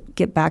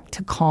 get back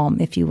to calm,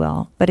 if you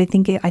will. But I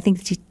think the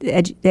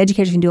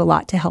educators can do a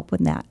lot to help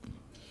with that.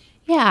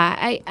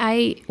 Yeah,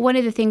 I one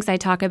of the things I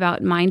talk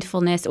about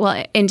mindfulness,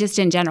 well, and just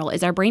in general,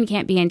 is our brain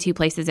can't be in two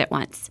places at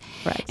once.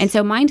 Right. And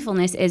so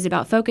mindfulness is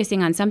about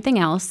focusing on something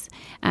else.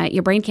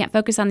 Your brain can't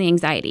focus on the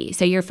anxiety.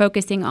 So you're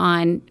focusing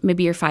on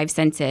maybe your five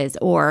senses,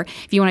 or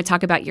if you want to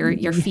talk about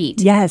your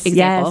feet. Yes,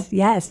 example.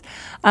 yes.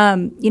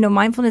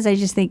 Mindfulness, I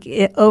just think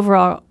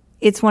overall,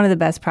 it's one of the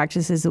best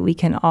practices that we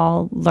can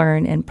all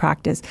learn and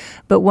practice.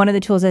 But one of the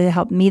tools that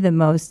helped me the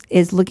most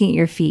is looking at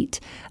your feet.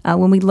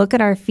 When we look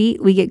at our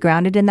feet, we get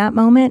grounded in that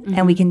moment,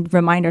 and we can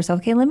remind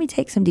ourselves, okay, let me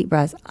take some deep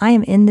breaths. I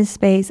am in this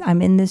space.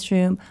 I'm in this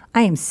room.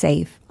 I am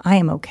safe. I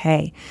am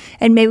okay.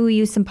 And maybe we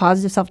use some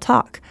positive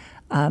self-talk.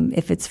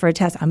 If it's for a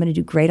test, I'm going to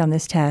do great on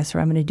this test, or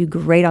I'm going to do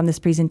great on this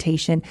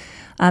presentation.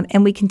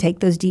 And we can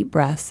take those deep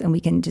breaths, and we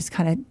can just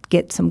kind of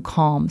get some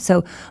calm.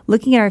 So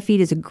looking at our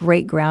feet is a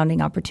great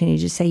grounding opportunity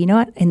to say, you know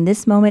what, in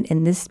this moment,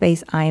 in this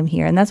space, I am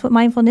here. And that's what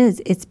mindfulness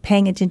is. It's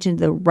paying attention to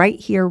the right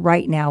here,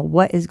 right now,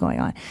 what is going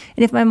on.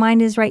 And if my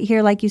mind is right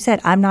here, like you said,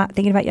 I'm not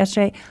thinking about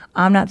yesterday,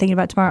 I'm not thinking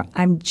about tomorrow,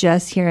 I'm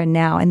just here and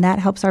now. And that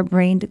helps our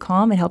brain to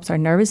calm. It helps our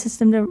nervous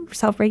system to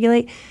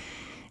self-regulate.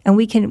 And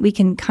we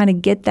can kind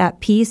of get that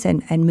peace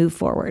and move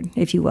forward,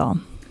 if you will.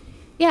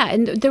 Yeah,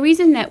 and the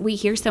reason that we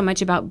hear so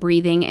much about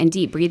breathing and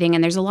deep breathing,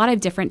 and there's a lot of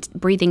different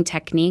breathing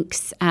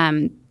techniques,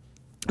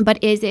 but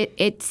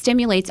it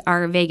stimulates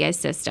our vagus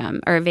system,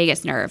 or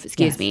vagus nerve,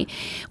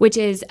 which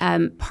is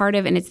part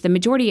of, and it's the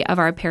majority of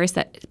our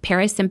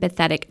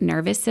parasympathetic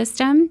nervous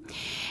system.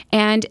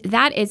 And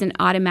that is an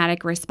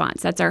automatic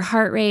response. That's our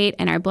heart rate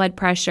and our blood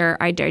pressure,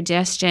 our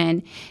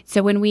digestion.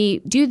 So when we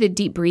do the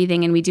deep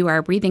breathing and we do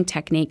our breathing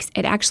techniques,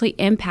 it actually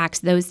impacts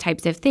those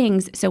types of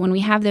things. So when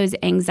we have those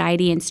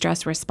anxiety and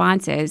stress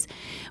responses,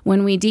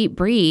 when we deep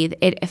breathe,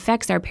 it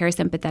affects our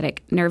parasympathetic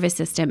nervous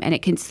system, and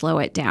it can slow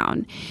it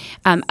down.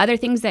 Other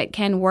things that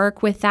can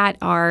work with that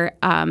are,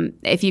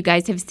 if you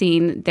guys have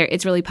seen,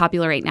 it's really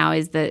popular right now,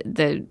 is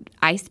the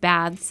ice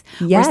baths,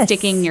 or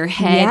sticking your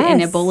head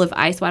in a bowl of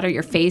ice water,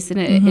 your face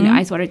in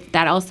ice water.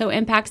 That also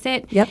impacts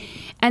it. Yep.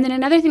 And then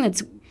another thing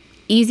that's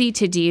easy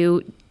to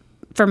do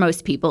for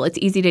most people, it's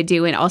easy to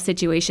do in all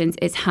situations,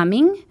 is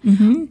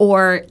humming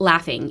or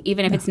laughing,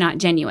 even if it's not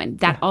genuine.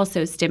 That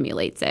also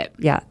stimulates it.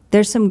 Yeah,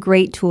 there's some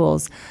great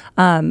tools.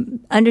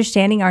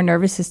 Understanding our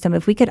nervous system,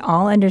 if we could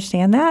all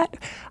understand that,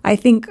 I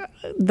think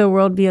the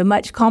world would be a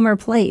much calmer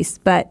place.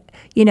 But,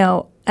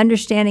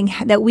 understanding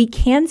that we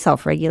can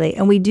self-regulate,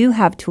 and we do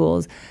have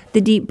tools.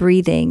 The deep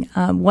breathing.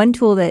 One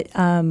tool that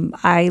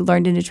I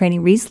learned in a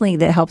training recently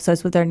that helps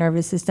us with our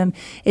nervous system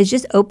is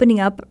just opening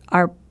up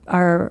our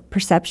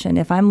perception.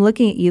 If I'm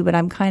looking at you, but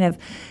I'm kind of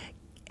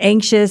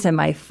anxious and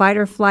my fight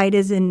or flight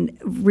is in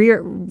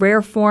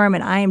rare form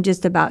and I am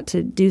just about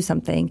to do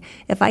something,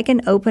 if I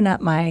can open up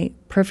my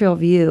peripheral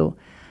view,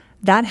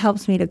 that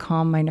helps me to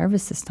calm my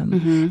nervous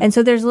system. And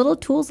so there's little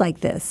tools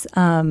like this,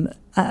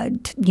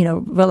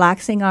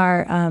 relaxing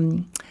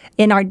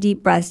in our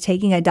deep breaths,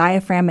 taking a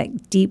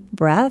diaphragmatic deep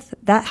breath,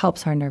 that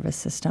helps our nervous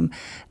system.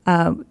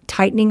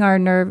 Tightening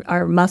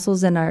our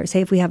muscles in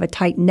say if we have a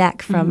tight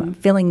neck from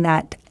feeling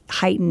that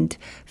heightened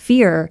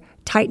fear,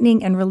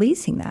 tightening and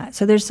releasing that.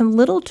 So there's some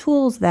little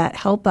tools that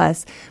help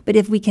us, but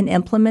if we can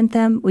implement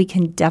them, we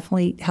can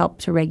definitely help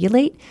to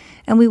regulate.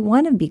 And we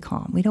want to be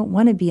calm. We don't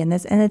want to be in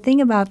this. And the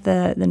thing about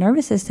the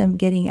nervous system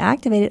getting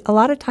activated, a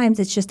lot of times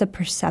it's just a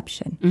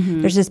perception.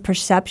 There's this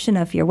perception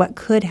of fear, what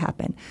could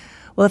happen.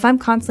 Well, if I'm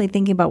constantly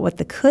thinking about what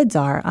the coulds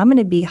are, I'm going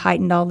to be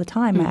heightened all the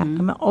time.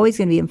 I'm always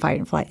going to be in fight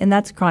and flight. And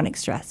that's chronic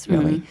stress,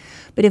 really.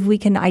 But if we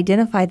can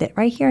identify that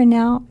right here and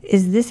now,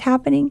 is this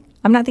happening?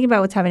 I'm not thinking about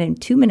what's happening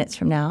 2 minutes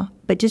from now,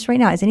 but just right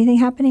now, is anything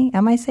happening?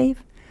 Am I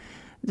safe?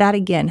 That,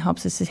 again,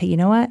 helps us to say, you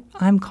know what?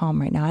 I'm calm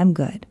right now. I'm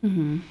good.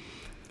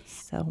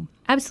 So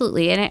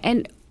absolutely.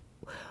 And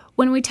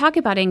when we talk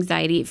about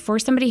anxiety, for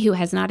somebody who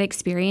has not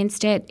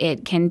experienced it,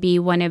 it can be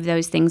one of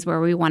those things where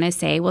we want to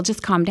say, well,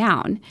 just calm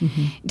down.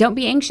 Don't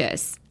be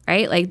anxious,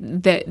 right? Like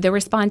the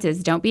response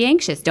is, don't be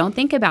anxious. Don't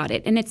think about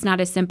it. And it's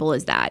not as simple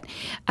as that.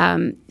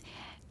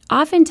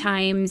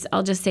 Oftentimes,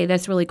 I'll just say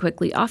this really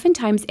quickly,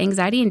 oftentimes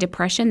anxiety and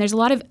depression, there's a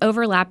lot of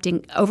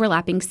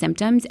overlapping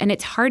symptoms, and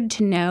it's hard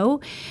to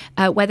know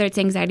whether it's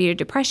anxiety or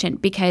depression,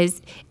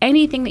 because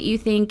anything that you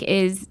think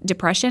is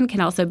depression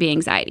can also be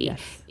anxiety.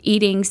 Yes.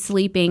 Eating,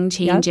 sleeping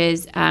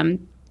changes,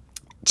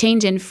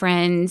 change in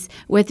friends,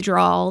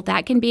 withdrawal,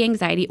 that can be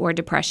anxiety or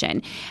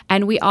depression.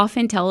 And we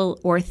often tell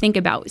or think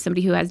about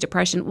somebody who has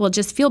depression, well,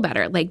 just feel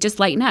better, like just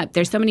lighten up.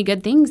 There's so many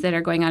good things that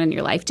are going on in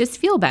your life. Just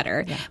feel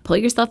better. Pull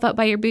yourself up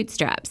by your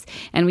bootstraps.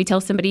 And we tell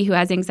somebody who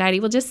has anxiety,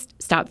 well, just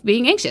stop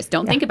being anxious.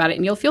 Don't think about it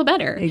and you'll feel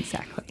better.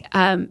 Exactly.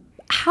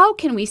 How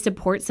can we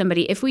support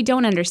somebody if we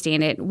don't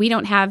understand it? We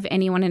don't have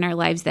anyone in our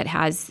lives that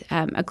has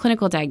a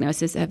clinical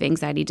diagnosis of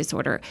anxiety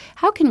disorder.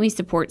 How can we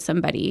support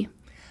somebody?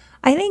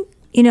 I think,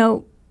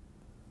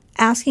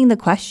 asking the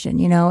question,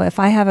 if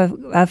I have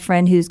a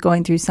friend who's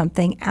going through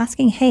something,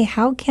 asking, hey,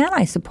 how can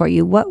I support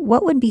you?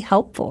 What would be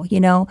helpful?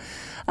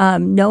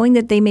 Knowing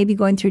that they may be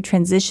going through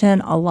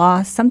transition, a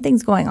loss,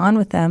 something's going on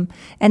with them,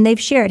 and they've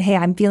shared, hey,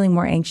 I'm feeling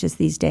more anxious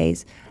these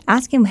days.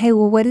 ask him, hey,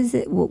 well, what is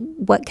it?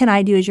 What can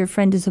I do as your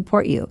friend to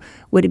support you?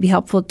 Would it be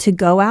helpful to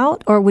go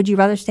out, or would you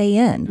rather stay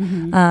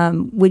in?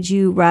 Would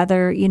you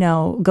rather,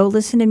 go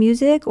listen to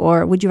music,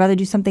 or would you rather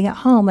do something at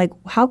home? Like,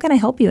 how can I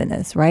help you in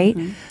this, right?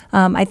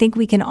 I think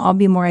we can all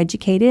be more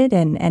educated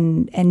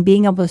and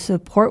being able to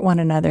support one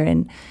another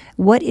and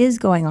what is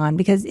going on.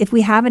 Because if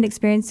we haven't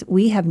experienced,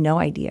 we have no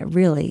idea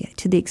really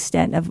to the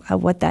extent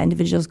of what that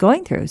individual is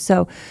going through.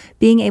 So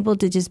being able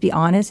to just be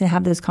honest and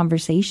have those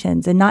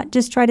conversations and not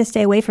just try to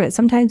stay away from it.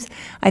 Sometimes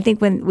I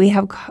think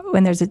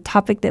when there's a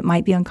topic that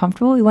might be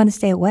uncomfortable, we want to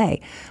stay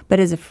away. But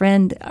as a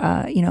friend,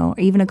 or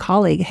even a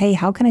colleague, hey,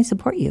 how can I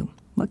support you?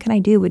 What can I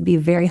do would be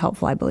very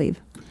helpful, I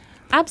believe.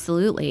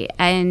 Absolutely.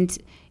 And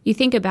you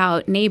think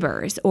about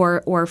neighbors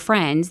or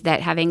friends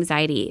that have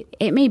anxiety.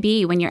 It may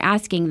be when you're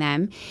asking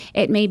them,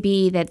 it may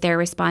be that their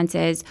response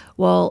is,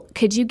 well,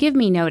 could you give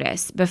me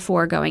notice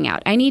before going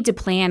out? I need to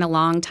plan a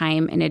long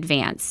time in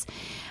advance.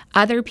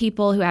 Other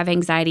people who have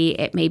anxiety,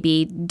 it may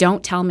be,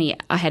 don't tell me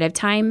ahead of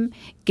time.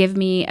 Give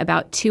me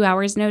about 2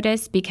 hours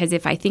notice, because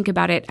if I think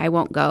about it, I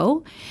won't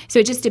go. So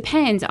it just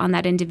depends on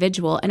that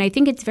individual. And I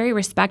think it's very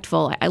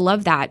respectful. I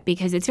love that,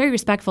 because it's very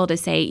respectful to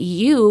say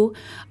you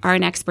are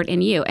an expert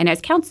in you. And as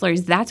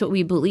counselors, that's what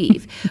we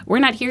believe. We're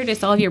not here to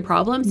solve your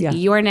problems. Yeah.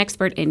 You're an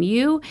expert in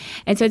you.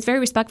 And so it's very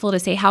respectful to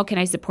say, how can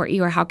I support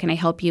you, or how can I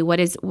help you?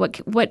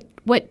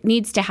 What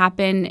needs to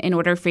happen in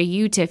order for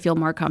you to feel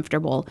more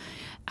comfortable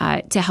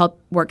to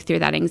help work through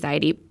that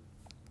anxiety?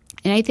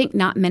 And I think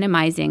not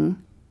minimizing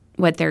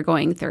what they're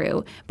going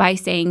through by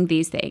saying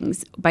these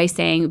things, by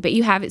saying, but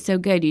you have it so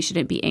good, you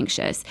shouldn't be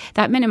anxious.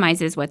 That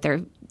minimizes what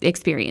they're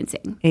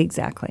experiencing.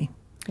 Exactly.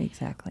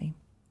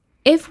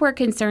 If we're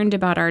concerned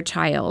about our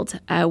child,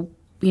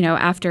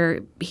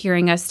 after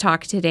hearing us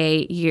talk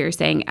today, you're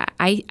saying,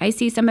 I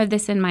see some of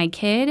this in my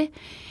kid.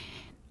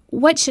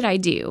 What should I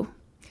do?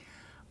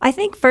 I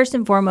think first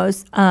and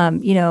foremost,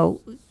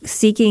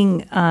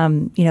 seeking,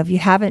 if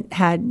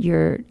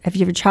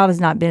your child has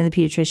not been to the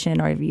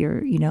pediatrician, or if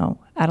your,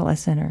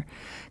 adolescent or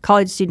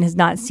college student has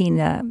not seen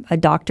a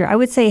doctor, I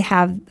would say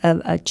have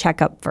a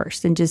checkup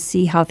first and just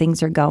see how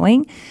things are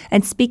going,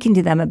 and speaking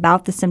to them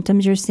about the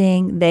symptoms you're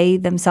seeing. They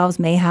themselves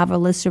may have a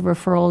list of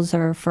referrals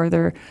or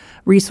further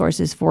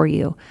resources for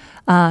you.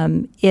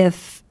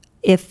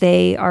 If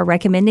they are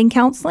recommending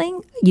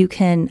counseling, you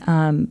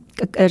can,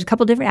 there's a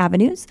couple different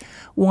avenues.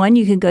 One,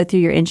 you can go through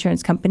your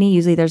insurance company.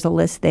 Usually there's a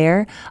list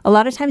there. A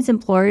lot of times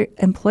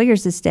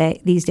employers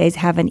these days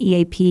have an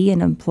EAP,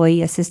 an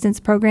employee assistance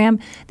program,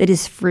 that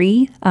is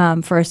free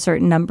for a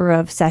certain number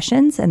of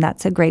sessions, and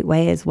that's a great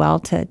way as well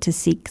to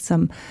seek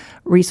some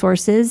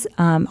resources.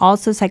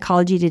 Also,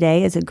 Psychology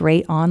Today is a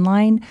great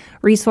online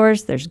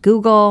resource. There's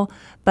Google.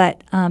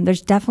 But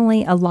there's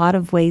definitely a lot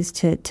of ways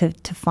to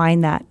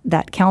find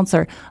that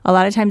counselor. A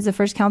lot of times the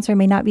first counselor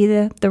may not be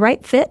the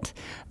right fit,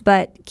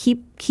 but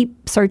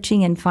keep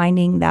searching and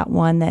finding that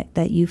one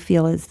that you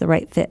feel is the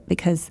right fit,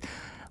 because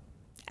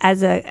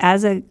as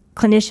a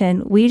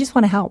clinician, we just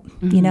want to help.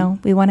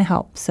 We want to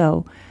help.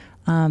 So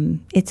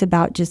it's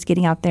about just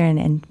getting out there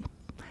and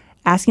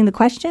asking the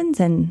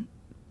questions and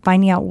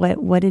finding out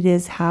what it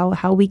is,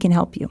 how we can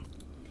help you.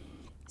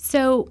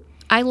 So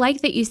I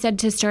like that you said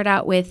to start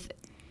out with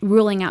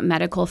ruling out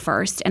medical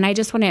first. And I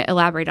just want to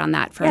elaborate on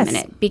that for a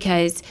minute,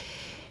 because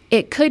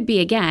it could be,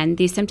 again,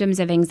 these symptoms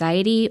of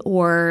anxiety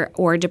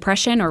or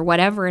depression or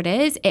whatever it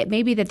is. It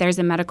may be that there's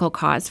a medical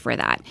cause for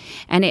that.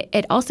 And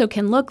it also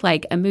can look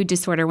like a mood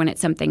disorder when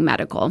it's something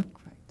medical.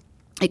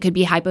 It could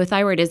be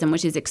hypothyroidism,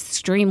 which is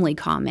extremely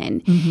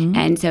common.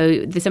 And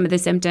so some of the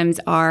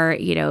symptoms are,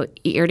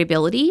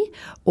 irritability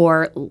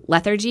or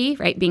lethargy,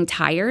 right? Being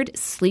tired,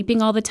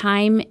 sleeping all the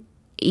time,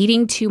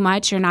 eating too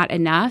much or not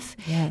enough,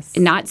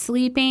 not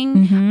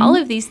sleeping. All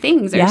of these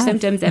things are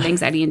symptoms of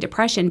anxiety and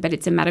depression, but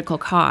it's a medical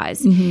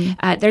cause.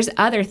 There's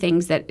other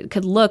things that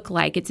could look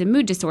like it's a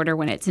mood disorder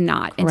when it's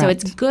not. And so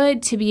it's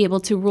good to be able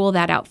to rule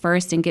that out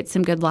first and get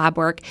some good lab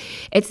work.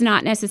 It's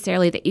not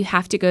necessarily that you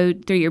have to go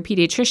through your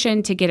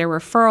pediatrician to get a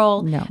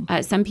referral.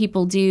 No. Some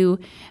people do,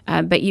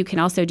 but you can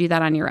also do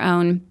that on your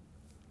own.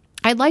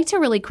 I'd like to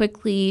really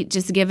quickly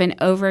just give an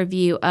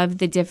overview of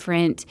the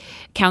different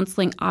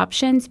counseling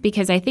options,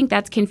 because I think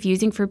that's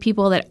confusing for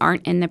people that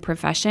aren't in the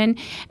profession.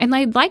 And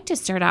I'd like to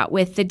start out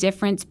with the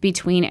difference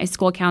between a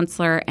school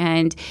counselor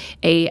and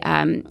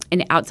an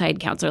outside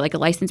counselor, like a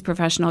licensed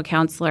professional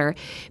counselor,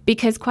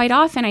 because quite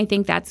often I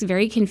think that's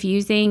very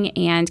confusing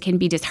and can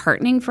be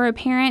disheartening for a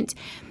parent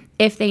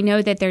if they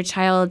know that their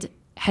child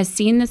has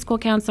seen the school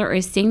counselor or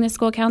is seeing the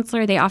school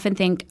counselor. They often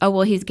think, oh,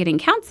 well, he's getting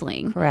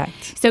counseling.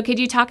 Correct. So could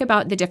you talk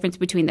about the difference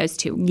between those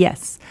two?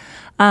 Yes.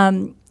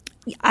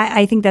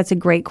 I think that's a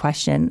great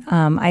question.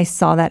 I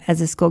saw that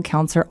as a school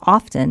counselor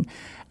often.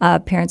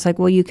 Parents like,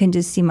 well, you can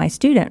just see my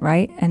student,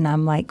 right? And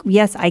I'm like,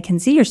 yes, I can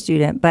see your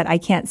student, but I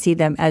can't see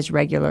them as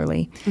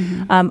regularly.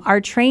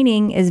 Our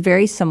training is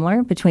very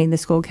similar between the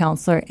school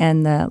counselor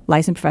and the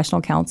licensed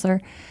professional counselor.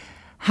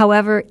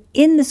 However,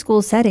 in the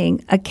school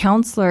setting, a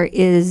counselor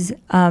is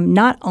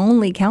not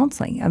only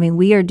counseling. I mean,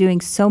 we are doing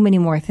so many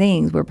more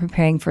things. We're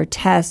preparing for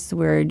tests.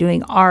 We're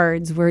doing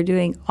ARDS. We're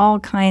doing all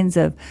kinds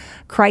of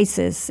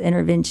crisis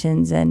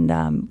interventions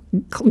and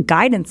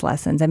guidance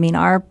lessons. I mean,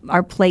 our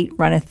plate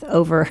runneth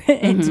over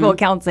in school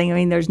counseling. I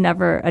mean, there's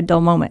never a dull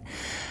moment.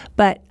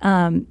 But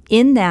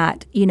in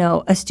that,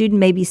 a student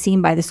may be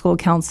seen by the school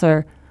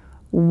counselor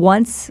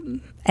once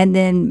and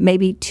then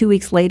maybe 2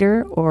 weeks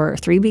later or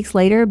 3 weeks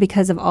later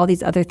because of all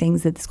these other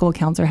things that the school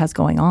counselor has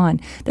going on.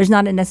 There's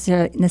not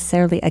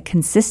necessarily a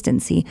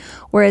consistency.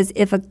 Whereas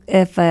if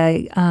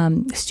a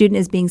student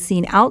is being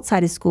seen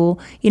outside of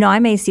school, I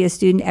may see a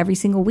student every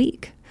single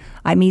week.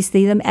 I may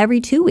see them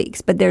every 2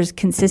 weeks, but there's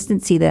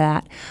consistency to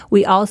that.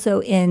 We also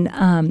in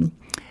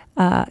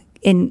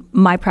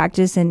my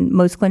practice and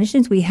most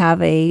clinicians, we have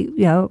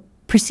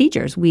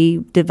procedures. We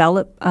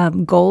develop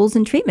goals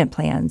and treatment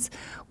plans.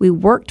 We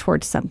work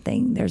towards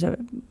something. There's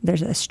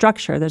a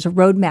structure. There's a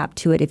roadmap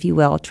to it, if you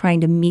will,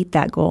 trying to meet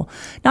that goal.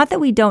 Not that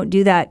we don't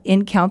do that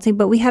in counseling,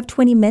 but we have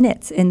 20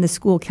 minutes in the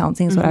school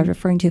counseling is what I was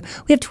referring to.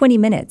 We have 20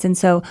 minutes. And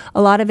so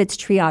a lot of it's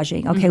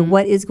triaging. Okay,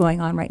 what is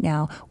going on right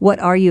now? What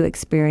are you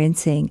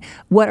experiencing?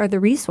 What are the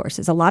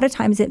resources? A lot of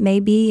times it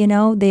may be,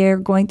 they're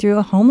going through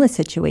a homeless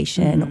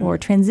situation or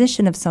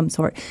transition of some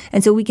sort.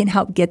 And so we can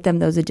help get them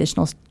those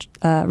additional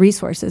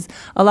resources.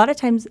 A lot of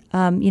times,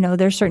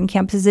 there's certain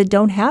campuses that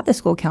don't have the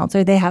school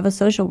counselor. They have a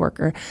social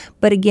worker.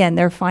 But again,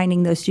 they're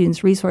finding those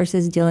students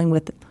resources, dealing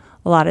with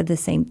a lot of the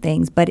same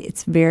things. But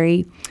it's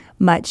very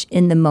much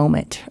in the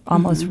moment,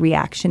 almost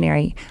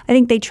reactionary. I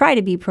think they try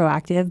to be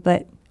proactive,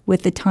 but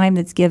with the time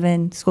that's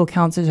given, school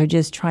counselors are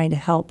just trying to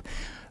help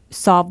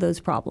solve those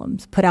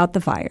problems, put out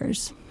the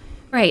fires.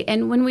 Right.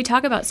 And when we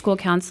talk about school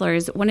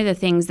counselors, one of the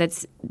things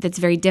that's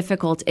very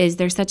difficult is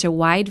there's such a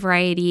wide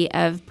variety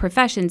of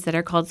professions that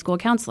are called school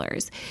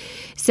counselors.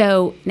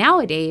 So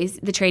nowadays,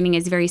 the training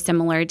is very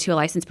similar to a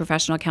licensed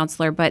professional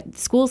counselor, but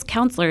schools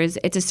counselors,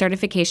 it's a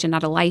certification,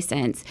 not a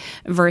license,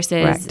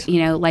 versus, Correct.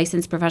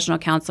 Licensed professional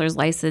counselors,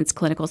 licensed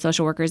clinical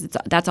social workers,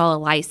 that's all a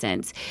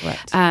license.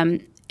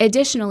 Right.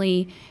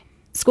 Additionally,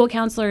 school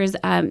counselors,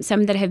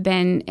 some that have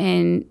been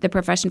in the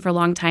profession for a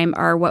long time,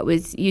 are what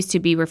was used to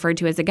be referred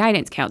to as a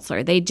guidance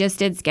counselor. They just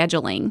did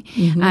scheduling.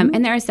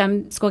 And there are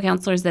some school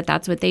counselors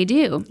that's what they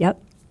do.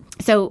 Yep.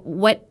 So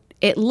what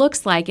it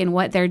looks like and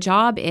what their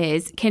job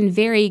is can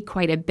vary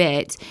quite a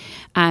bit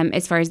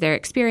as far as their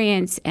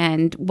experience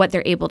and what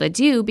they're able to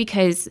do,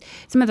 because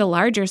some of the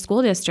larger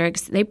school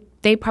districts,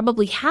 they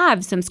probably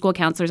have some school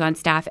counselors on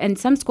staff, and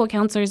some school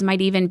counselors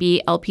might even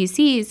be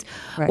LPCs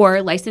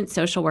or licensed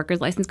social workers,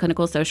 licensed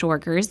clinical social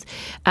workers.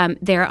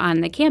 They're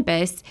on the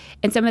campus,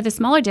 and some of the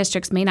smaller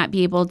districts may not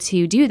be able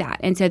to do that.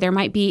 And so there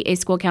might be a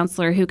school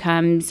counselor who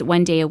comes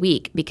one day a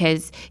week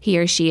because he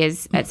or she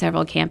is at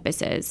several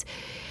campuses.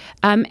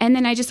 And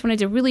then I just wanted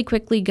to really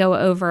quickly go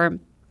over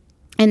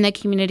in the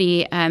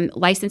community,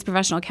 licensed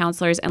professional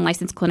counselors and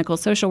licensed clinical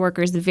social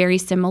workers, very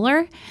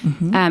similar.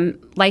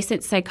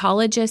 Licensed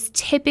psychologists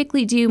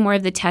typically do more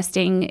of the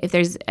testing. If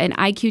there's an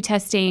IQ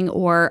testing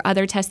or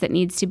other test that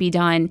needs to be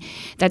done,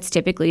 that's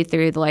typically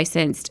through the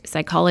licensed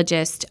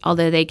psychologist,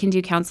 although they can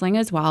do counseling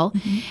as well.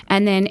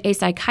 And then a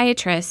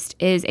psychiatrist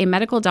is a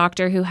medical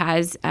doctor who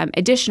has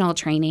additional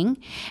training,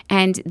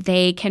 and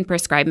they can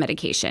prescribe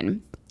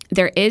medication.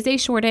 There is a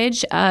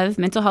shortage of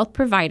mental health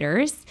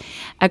providers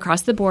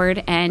across the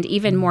board, and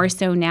even more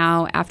so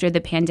now after the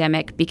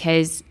pandemic,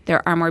 because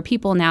there are more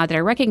people now that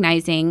are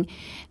recognizing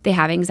they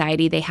have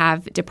anxiety, they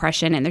have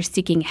depression, and they're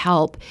seeking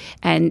help.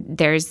 And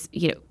there's,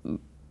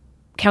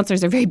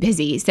 counselors are very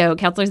busy. So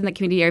counselors in the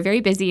community are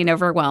very busy and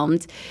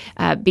overwhelmed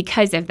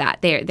because of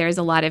that. There's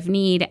a lot of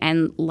need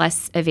and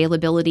less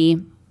availability.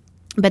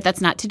 But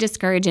that's not to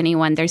discourage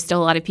anyone. There's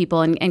still a lot of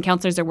people, and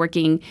counselors are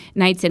working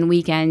nights and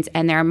weekends,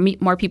 and there are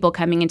more people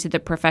coming into the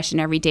profession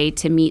every day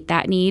to meet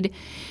that need.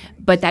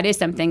 But that is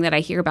something that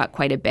I hear about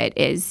quite a bit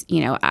is,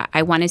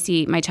 I want to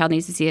see, my child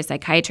needs to see a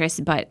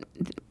psychiatrist, but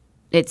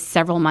it's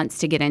several months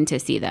to get in to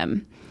see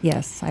them.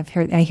 Yes, I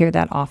hear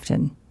that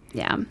often.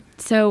 Yeah.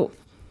 So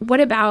what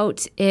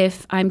about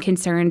if I'm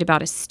concerned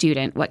about a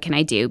student? What can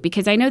I do?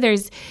 Because I know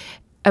there's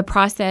a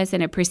process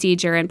and a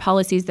procedure and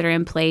policies that are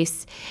in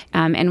place,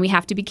 and we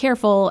have to be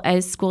careful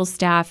as school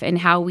staff and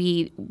how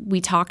we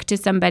talk to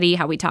somebody,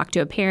 how we talk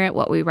to a parent,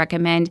 what we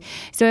recommend.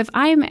 So if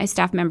I'm a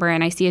staff member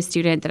and I see a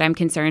student that I'm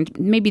concerned,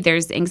 maybe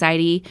there's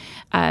anxiety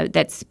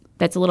that's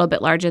a little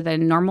bit larger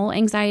than normal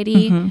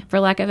anxiety, for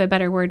lack of a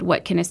better word,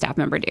 what can a staff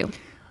member do?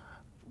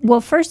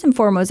 Well, first and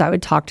foremost, I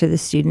would talk to the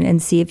student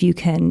and see if you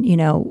can,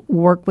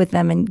 work with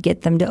them and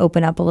get them to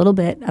open up a little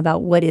bit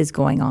about what is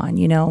going on,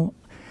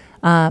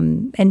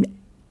 and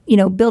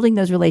building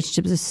those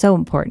relationships is so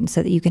important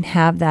so that you can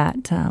have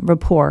that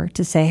rapport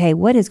to say, hey,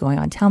 what is going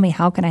on? Tell me,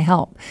 how can I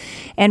help?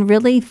 And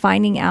really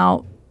finding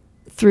out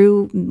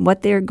through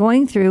what they're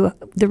going through,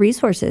 the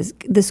resources.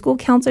 The school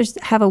counselors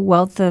have a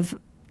wealth of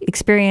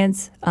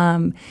experience,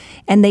 and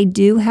they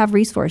do have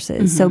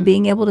resources. So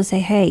being able to say,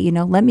 hey,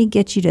 let me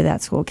get you to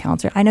that school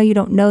counselor. I know you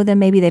don't know them.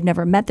 Maybe they've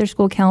never met their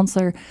school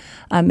counselor.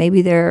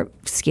 Maybe they're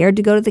scared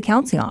to go to the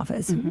counseling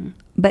office.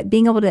 But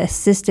being able to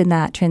assist in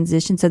that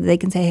transition so that they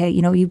can say, hey,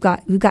 we've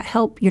got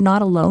help. You're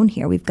not alone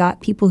here. We've got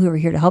people who are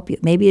here to help you.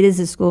 Maybe it is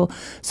a school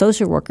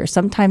social worker.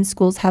 Sometimes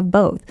schools have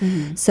both.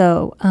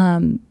 So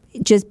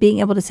just being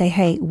able to say,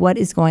 hey, what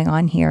is going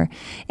on here?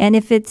 And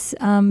if it's,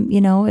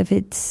 if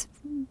it's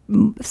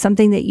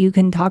something that you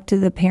can talk to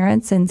the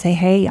parents and say,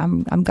 hey,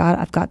 I've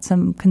got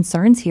some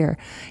concerns here.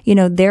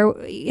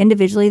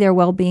 Individually, their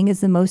well-being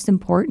is the most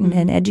important,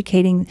 and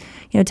educating,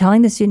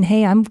 telling the student,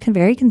 hey, I'm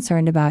very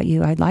concerned about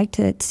you. I'd like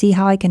to see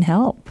how I can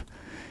help.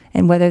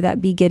 And whether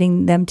that be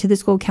getting them to the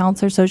school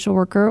counselor, social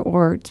worker,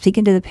 or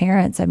speaking to the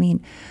parents, at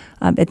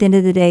the end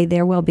of the day,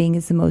 their well-being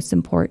is the most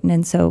important.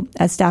 And so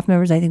as staff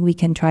members, I think we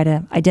can try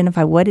to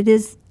identify what it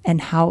is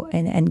and how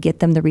and get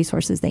them the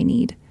resources they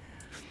need.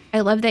 I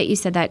love that you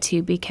said that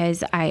too,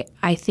 because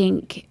I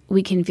think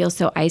we can feel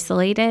so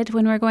isolated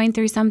when we're going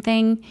through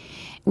something.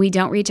 We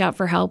don't reach out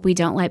for help. We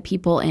don't let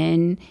people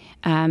in.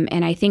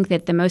 And I think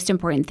that the most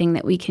important thing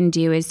that we can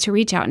do is to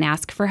reach out and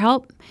ask for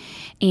help.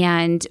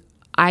 And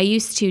I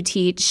used to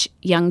teach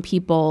young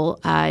people,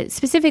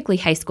 specifically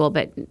high school,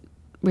 but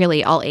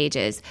really all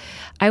ages.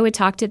 I would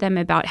talk to them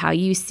about how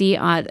you see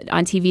on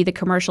TV the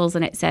commercials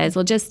and it says,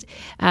 well, just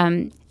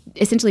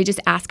essentially just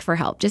ask for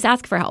help. Just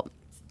ask for help.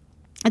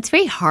 It's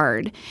very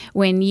hard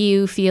when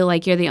you feel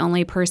like you're the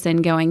only person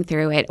going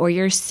through it, or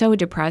you're so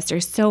depressed or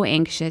so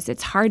anxious.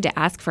 It's hard to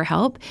ask for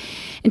help.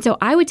 And so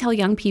I would tell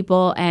young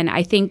people, and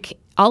I think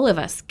all of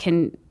us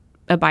can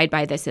abide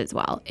by this as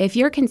well. If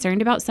you're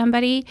concerned about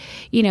somebody,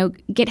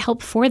 get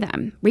help for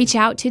them. Reach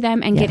out to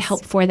them and get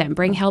help for them.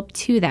 Bring help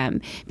to them,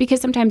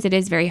 because sometimes it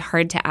is very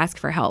hard to ask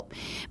for help.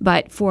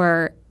 But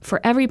for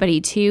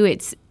everybody too,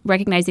 it's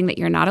recognizing that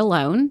you're not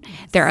alone.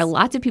 There are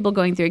lots of people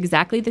going through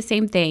exactly the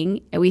same thing.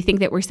 We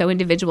think that we're so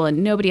individual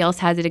and nobody else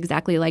has it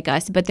exactly like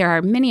us, but there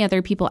are many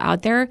other people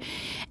out there,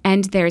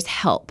 and there's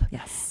help.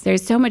 Yes.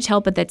 There's so much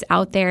help that's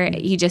out there.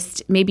 You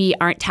just maybe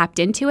aren't tapped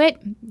into it.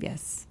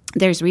 Yes.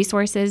 There's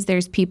resources.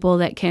 There's people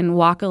that can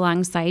walk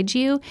alongside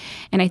you.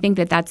 And I think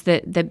that that's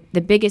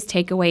the biggest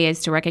takeaway, is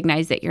to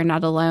recognize that you're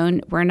not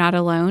alone. We're not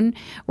alone.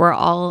 We're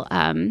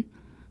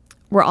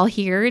all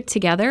here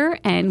together,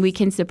 and we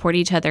can support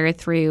each other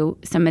through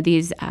some of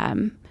these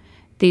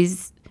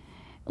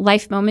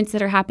life moments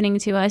that are happening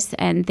to us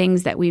and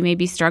things that we may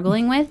be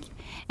struggling with.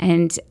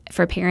 And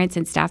for parents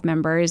and staff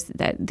members,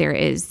 that there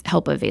is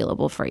help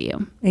available for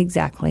you.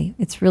 Exactly.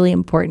 It's really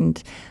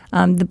important.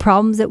 The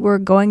problems that we're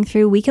going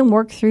through, we can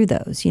work through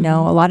those. A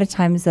lot of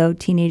times, though,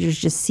 teenagers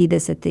just see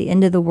this at the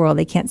end of the world.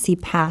 They can't see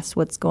past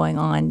what's going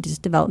on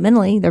just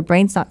developmentally. Their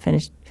brain's not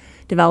finished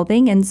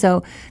developing, and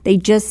so they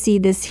just see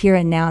this here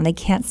and now, and they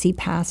can't see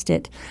past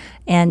it.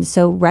 And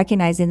so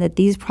recognizing that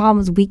these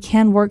problems, we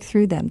can work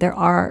through them. There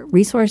are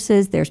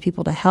resources, there's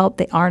people to help.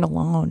 They aren't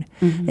alone.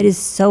 It is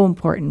so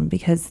important,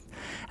 because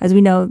as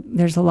we know,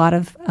 there's a lot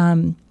of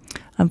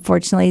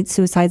unfortunately,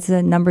 suicide's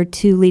the number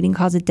 2 leading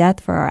cause of death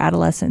for our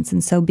adolescents.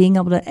 And so being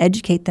able to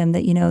educate them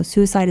that,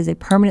 suicide is a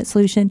permanent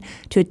solution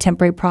to a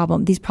temporary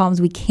problem. These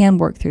problems we can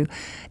work through.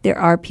 There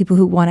are people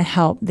who want to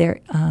help.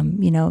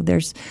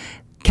 There's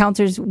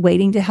counselors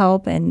waiting to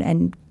help,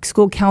 and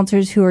school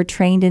counselors who are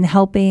trained in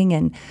helping,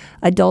 and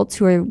adults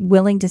who are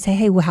willing to say,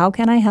 hey, well, how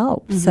can I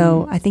help?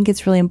 So I think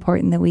it's really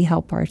important that we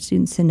help our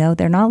students to know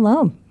they're not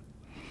alone,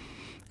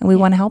 and we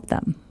want to help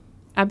them.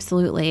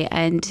 Absolutely.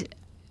 And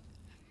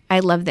I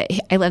love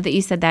that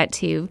you said that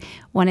too.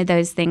 One of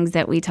those things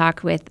that we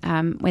talk with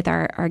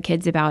our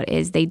kids about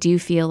is they do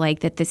feel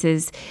like that this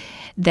is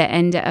the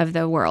end of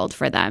the world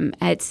for them.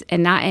 It's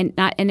not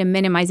in a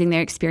minimizing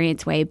their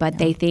experience way, but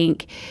they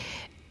think,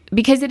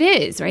 because it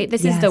is, right?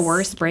 This is the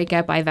worst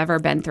breakup I've ever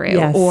been through.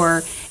 Yes.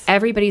 Or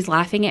everybody's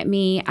laughing at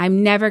me.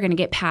 I'm never going to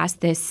get past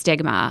this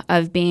stigma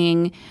of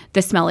being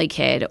the smelly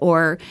kid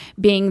or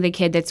being the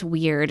kid that's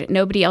weird.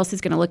 Nobody else is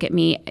going to look at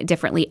me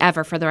differently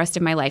ever for the rest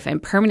of my life. I'm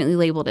permanently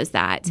labeled as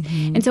that.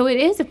 And so it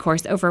is, of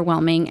course,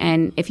 overwhelming.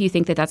 And if you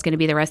think that that's going to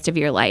be the rest of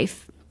your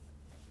life,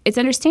 it's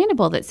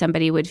understandable that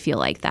somebody would feel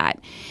like that.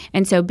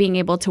 And so being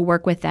able to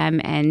work with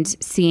them and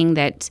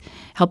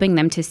helping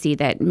them to see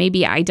that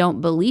maybe I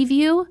don't believe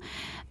you,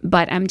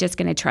 but I'm just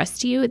going to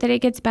trust you that it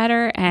gets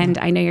better, and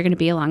I know you're going to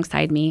be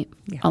alongside me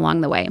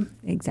along the way.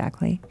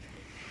 Exactly.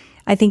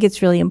 I think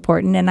it's really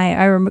important. And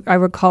I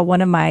recall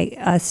one of my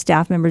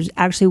staff members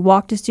actually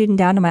walked a student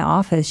down to my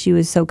office. She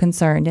was so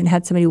concerned, and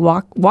had somebody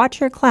watch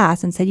her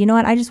class and said, you know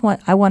what,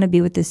 I want to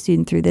be with this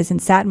student through this,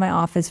 and sat in my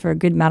office for a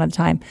good amount of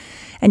time.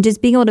 And just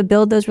being able to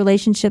build those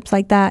relationships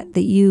like that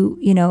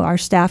our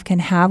staff can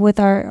have with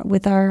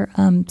our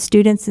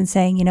students, and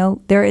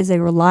saying, there is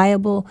a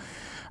reliable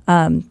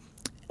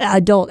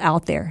adult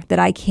out there that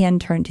I can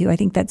turn to. I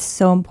think that's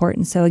so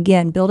important. So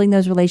again, building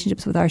those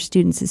relationships with our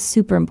students is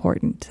super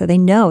important. So they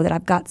know that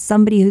I've got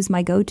somebody who's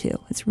my go-to.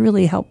 It's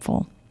really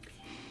helpful.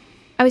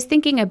 I was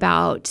thinking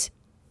about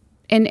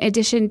in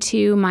addition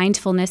to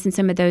mindfulness and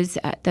some of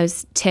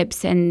those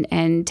tips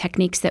and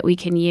techniques that we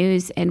can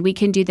use, and we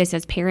can do this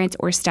as parents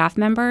or staff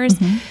members.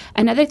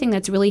 Another thing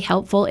that's really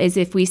helpful is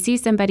if we see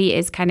somebody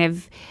is kind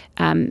of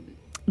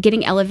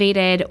getting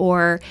elevated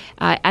or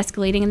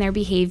escalating in their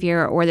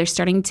behavior, or they're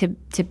starting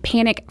to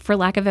panic, for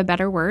lack of a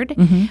better word,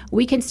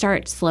 we can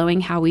start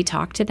slowing how we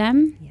talk to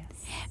them.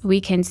 We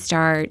can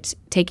start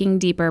taking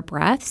deeper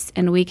breaths,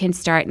 and we can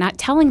start not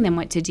telling them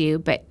what to do,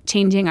 but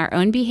changing our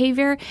own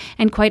behavior.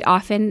 And quite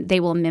often they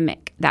will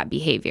mimic that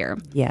behavior.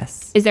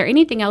 Yes. Is there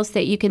anything else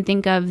that you can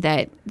think of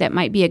that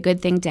might be a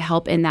good thing to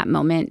help in that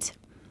moment?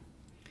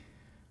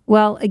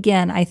 Well,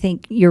 again, I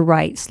think you're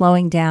right.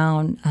 Slowing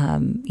down,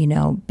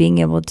 being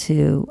able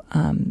to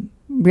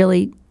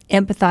really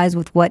empathize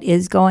with what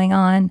is going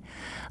on.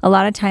 A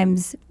lot of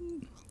times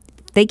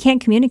they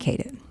can't communicate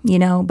it,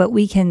 but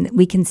we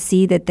can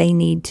see that they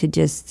need to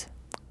just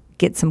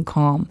get some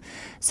calm.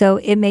 So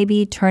it may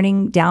be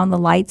turning down the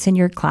lights in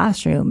your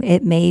classroom.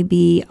 It may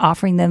be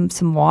offering them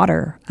some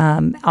water,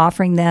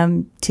 offering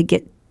them to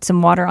get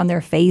some water on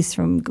their face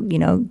from,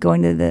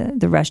 going to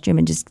the restroom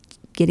and just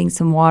getting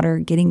some water,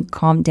 getting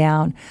calmed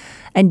down,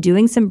 and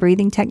doing some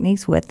breathing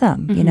techniques with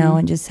them,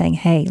 and just saying,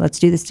 hey, let's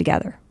do this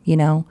together,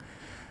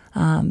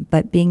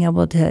 but being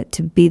able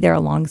to be there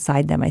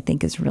alongside them, I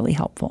think, is really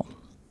helpful.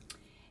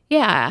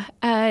 Yeah.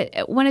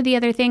 One of the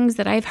other things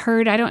that I've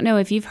heard, I don't know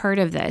if you've heard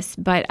of this,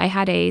 but I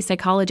had a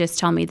psychologist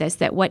tell me this,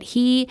 that what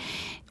he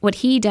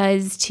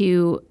does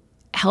to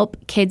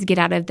help kids get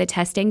out of the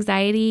test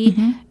anxiety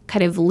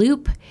kind of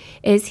loop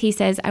is he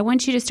says, I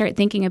want you to start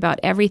thinking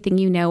about everything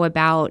you know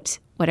about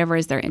whatever it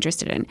is they're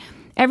interested in.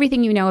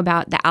 Everything you know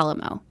about the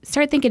Alamo.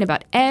 Start thinking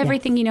about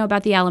everything you know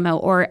about the Alamo,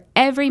 or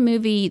every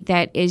movie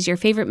that is your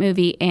favorite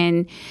movie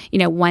in,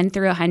 1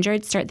 through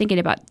 100. Start thinking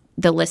about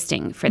the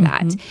listing for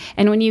that.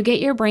 And when you get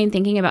your brain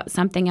thinking about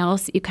something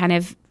else, you kind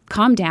of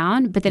calm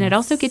down, but then it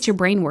also gets your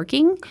brain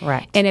working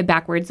in a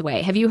backwards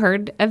way. Have you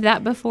heard of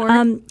that before?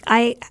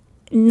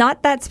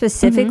 Not that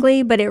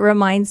specifically, but it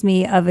reminds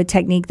me of a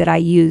technique that I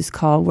use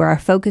called where our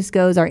focus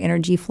goes, our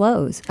energy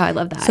flows. Oh, I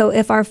love that. So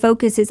if our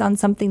focus is on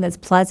something that's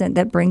pleasant,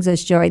 that brings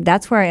us joy,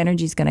 that's where our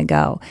energy is going to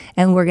go.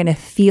 And we're going to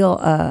feel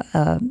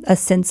a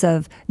sense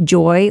of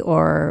joy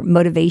or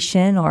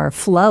motivation or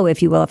flow,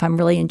 if you will, if I'm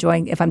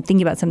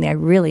thinking about something I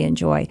really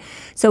enjoy.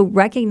 So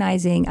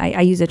recognizing,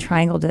 I use a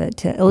triangle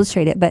to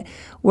illustrate it, but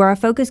where our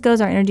focus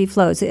goes, our energy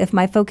flows. So if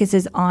my focus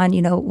is on,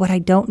 what I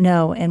don't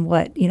know and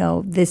what,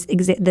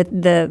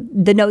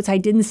 the notes I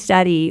didn't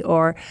study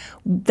or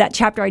that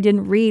chapter I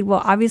didn't read,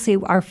 well, obviously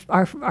our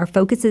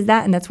focus is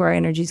that, and that's where our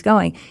energy is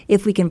going.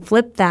 If we can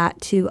flip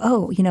that to,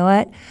 oh, you know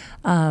what?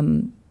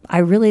 I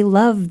really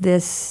love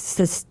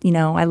this,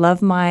 I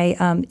love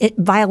my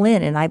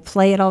violin, and I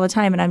play it all the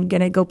time, and I'm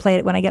going to go play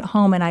it when I get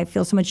home, and I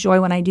feel so much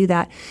joy when I do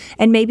that.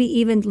 And maybe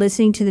even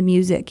listening to the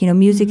music.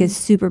 Music is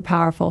super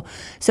powerful.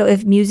 So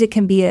if music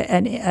can be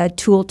a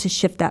tool to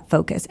shift that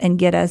focus and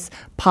get us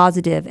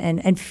positive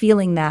and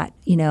feeling that,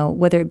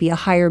 whether it be a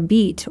higher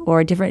beat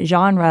or a different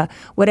genre,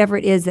 whatever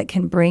it is that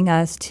can bring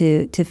us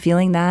to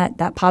feeling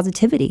that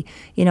positivity.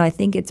 I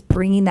think it's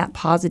bringing that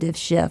positive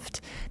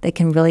shift that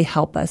can really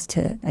help us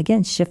to,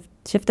 again, shift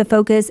the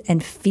focus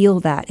and feel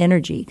that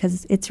energy,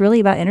 because it's really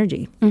about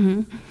energy.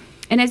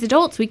 And as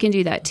adults, we can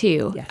do that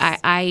too. Yes.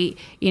 I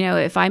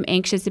if I'm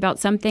anxious about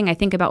something, I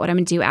think about what I'm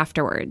going to do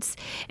afterwards.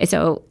 And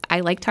so I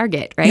like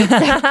Target, right? So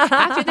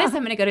after this,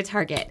 I'm going to go to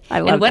Target.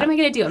 I love and what that. am I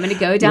going to do? I'm going to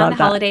go down the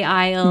holiday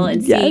aisle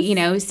and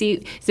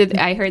see. So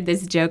I heard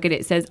this joke, and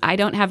it says, I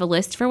don't have a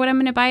list for what I'm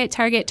going to buy at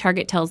Target.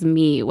 Target tells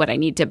me what I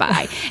need to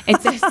buy. And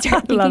so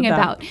start thinking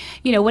about,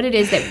 what it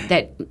is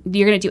that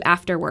you're going to do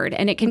afterward.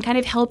 And it can kind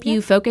of help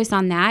you focus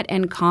on that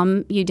and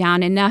calm you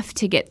down enough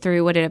to get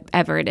through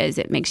whatever it is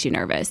that makes you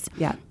nervous.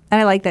 Yeah. And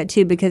I like that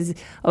too, because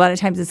a lot of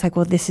times it's like,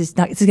 well, this is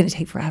going to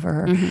take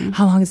forever. Or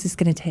how long is this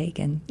going to take?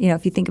 And,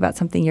 if you think about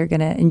something you're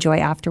going to enjoy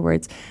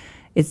afterwards,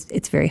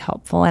 it's very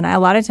helpful. And a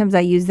lot of times I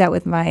use that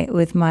with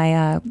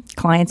my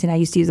clients, and I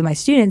used to use it with my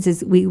students,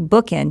 is we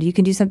bookend. You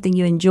can do something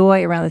you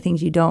enjoy around the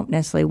things you don't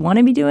necessarily want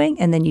to be doing,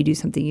 and then you do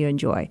something you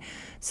enjoy.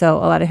 So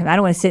a lot of times I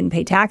don't want to sit and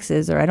pay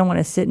taxes, or I don't want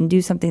to sit and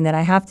do something that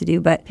I have to do,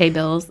 but pay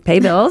bills.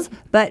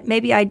 But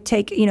maybe I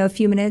take, a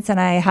few minutes and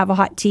I have a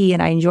hot tea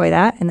and I enjoy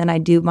that. And then I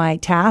do my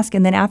task.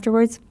 And then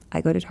afterwards I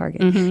go to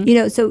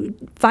Target, so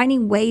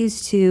finding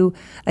ways to,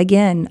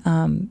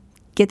 again,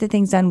 get the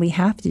things done we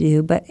have to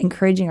do, but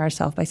encouraging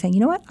ourselves by saying, you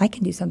know what, I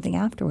can do something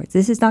afterwards.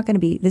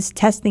 This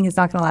test thing is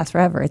not going to last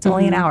forever. It's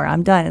only an hour.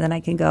 I'm done. And then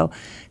I can go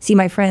see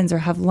my friends or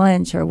have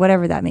lunch or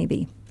whatever that may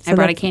be. So I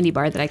brought a candy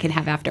bar that I can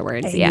have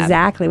afterwards.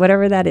 Exactly.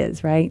 Whatever that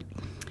is, right?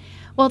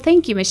 Well,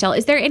 thank you, Michelle.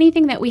 Is there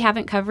anything that we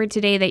haven't covered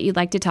today that you'd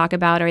like to talk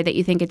about, or that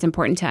you think it's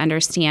important to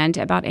understand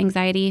about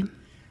anxiety?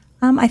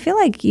 I feel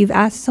like you've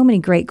asked so many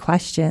great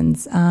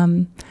questions.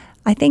 I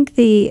think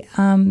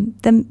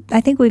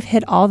I think we've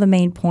hit all the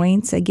main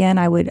points. Again,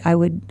 I would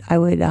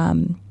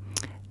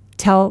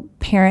tell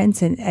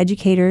parents and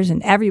educators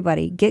and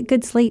everybody, get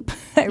good sleep.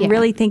 I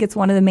really think it's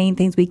one of the main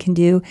things we can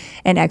do,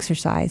 and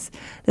exercise.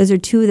 Those are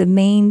two of the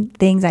main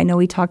things. I know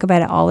we talk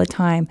about it all the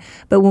time,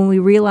 but when we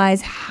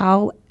realize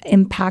how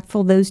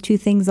impactful those two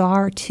things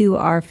are to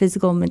our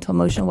physical, mental,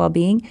 emotional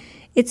well-being,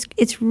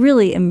 it's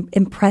really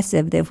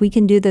impressive that if we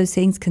can do those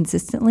things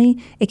consistently,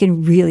 it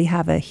can really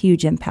have a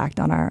huge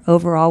impact on our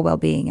overall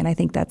well-being. And I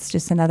think that's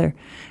just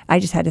I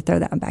just had to throw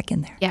that one back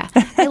in there. Yeah,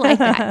 I like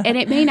that. And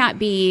it may not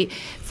be,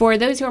 for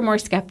those who are more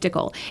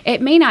skeptical,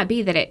 it may not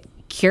be that it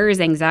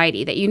cures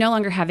anxiety, that you no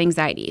longer have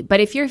anxiety.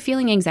 But if you're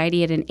feeling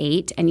anxiety at an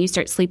 8 and you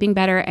start sleeping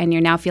better and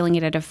you're now feeling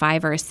it at a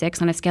 5 or a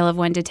 6 on a scale of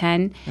 1 to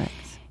 10, right,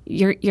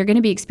 you're going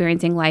to be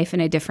experiencing life in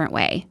a different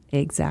way.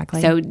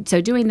 Exactly. So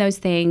doing those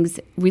things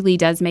really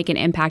does make an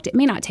impact. It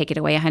may not take it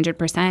away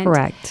 100%.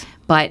 Correct.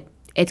 But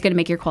it's going to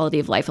make your quality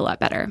of life a lot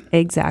better.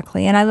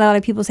 Exactly. And a lot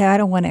of people say, I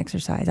don't want to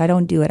exercise. I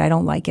don't do it. I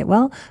don't like it.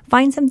 Well,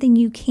 find something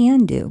you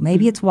can do.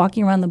 Maybe it's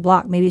walking around the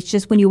block. Maybe it's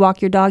just when you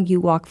walk your dog, you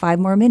walk 5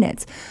 more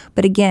minutes.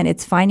 But again,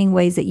 it's finding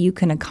ways that you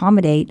can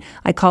accommodate.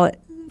 I call it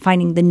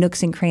finding the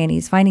nooks and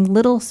crannies, finding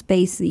little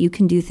space that you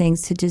can do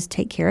things to just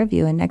take care of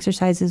you. And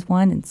exercise is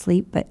one, and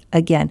sleep. But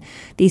again,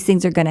 these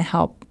things are going to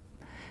help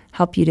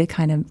you to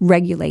kind of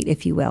regulate,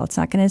 if you will. It's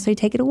not going to necessarily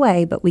take it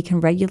away, but we can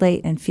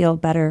regulate and feel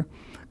better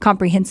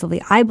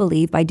comprehensively, I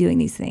believe, by doing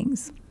these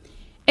things.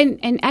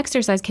 And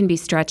exercise can be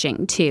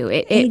stretching, too.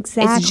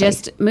 Exactly. It's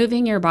just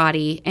moving your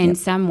body in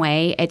some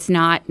way. It's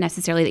not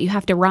necessarily that you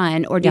have to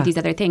run or do these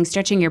other things.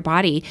 Stretching your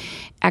body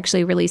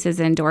actually releases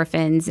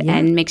endorphins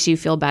and makes you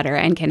feel better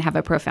and can have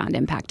a profound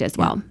impact as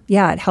well.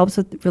 Yeah, it helps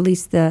with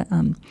release the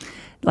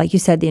like you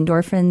said, the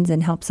endorphins,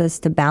 and helps us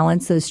to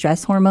balance those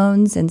stress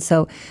hormones. And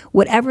so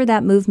whatever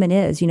that movement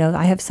is,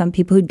 I have some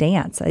people who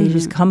dance. They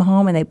just come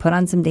home and they put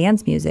on some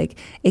dance music.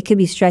 It could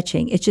be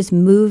stretching. It's just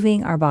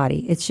moving our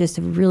body. It's just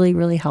really,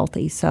 really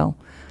healthy. So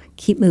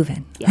keep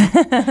moving.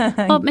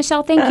 Yeah. Well,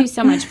 Michelle, thank you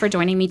so much for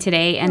joining me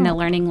today in the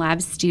Learning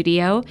Labs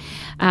studio.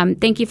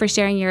 Thank you for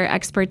sharing your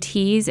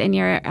expertise and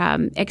your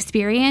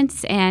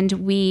experience, and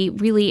we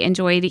really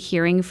enjoyed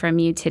hearing from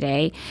you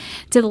today.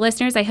 To the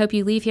listeners, I hope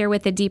you leave here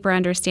with a deeper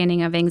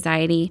understanding of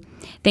anxiety.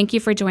 Thank you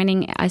for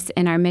joining us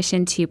in our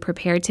mission to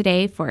prepare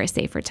today for a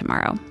safer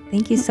tomorrow.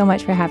 Thank you so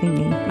much for having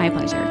me. My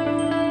pleasure.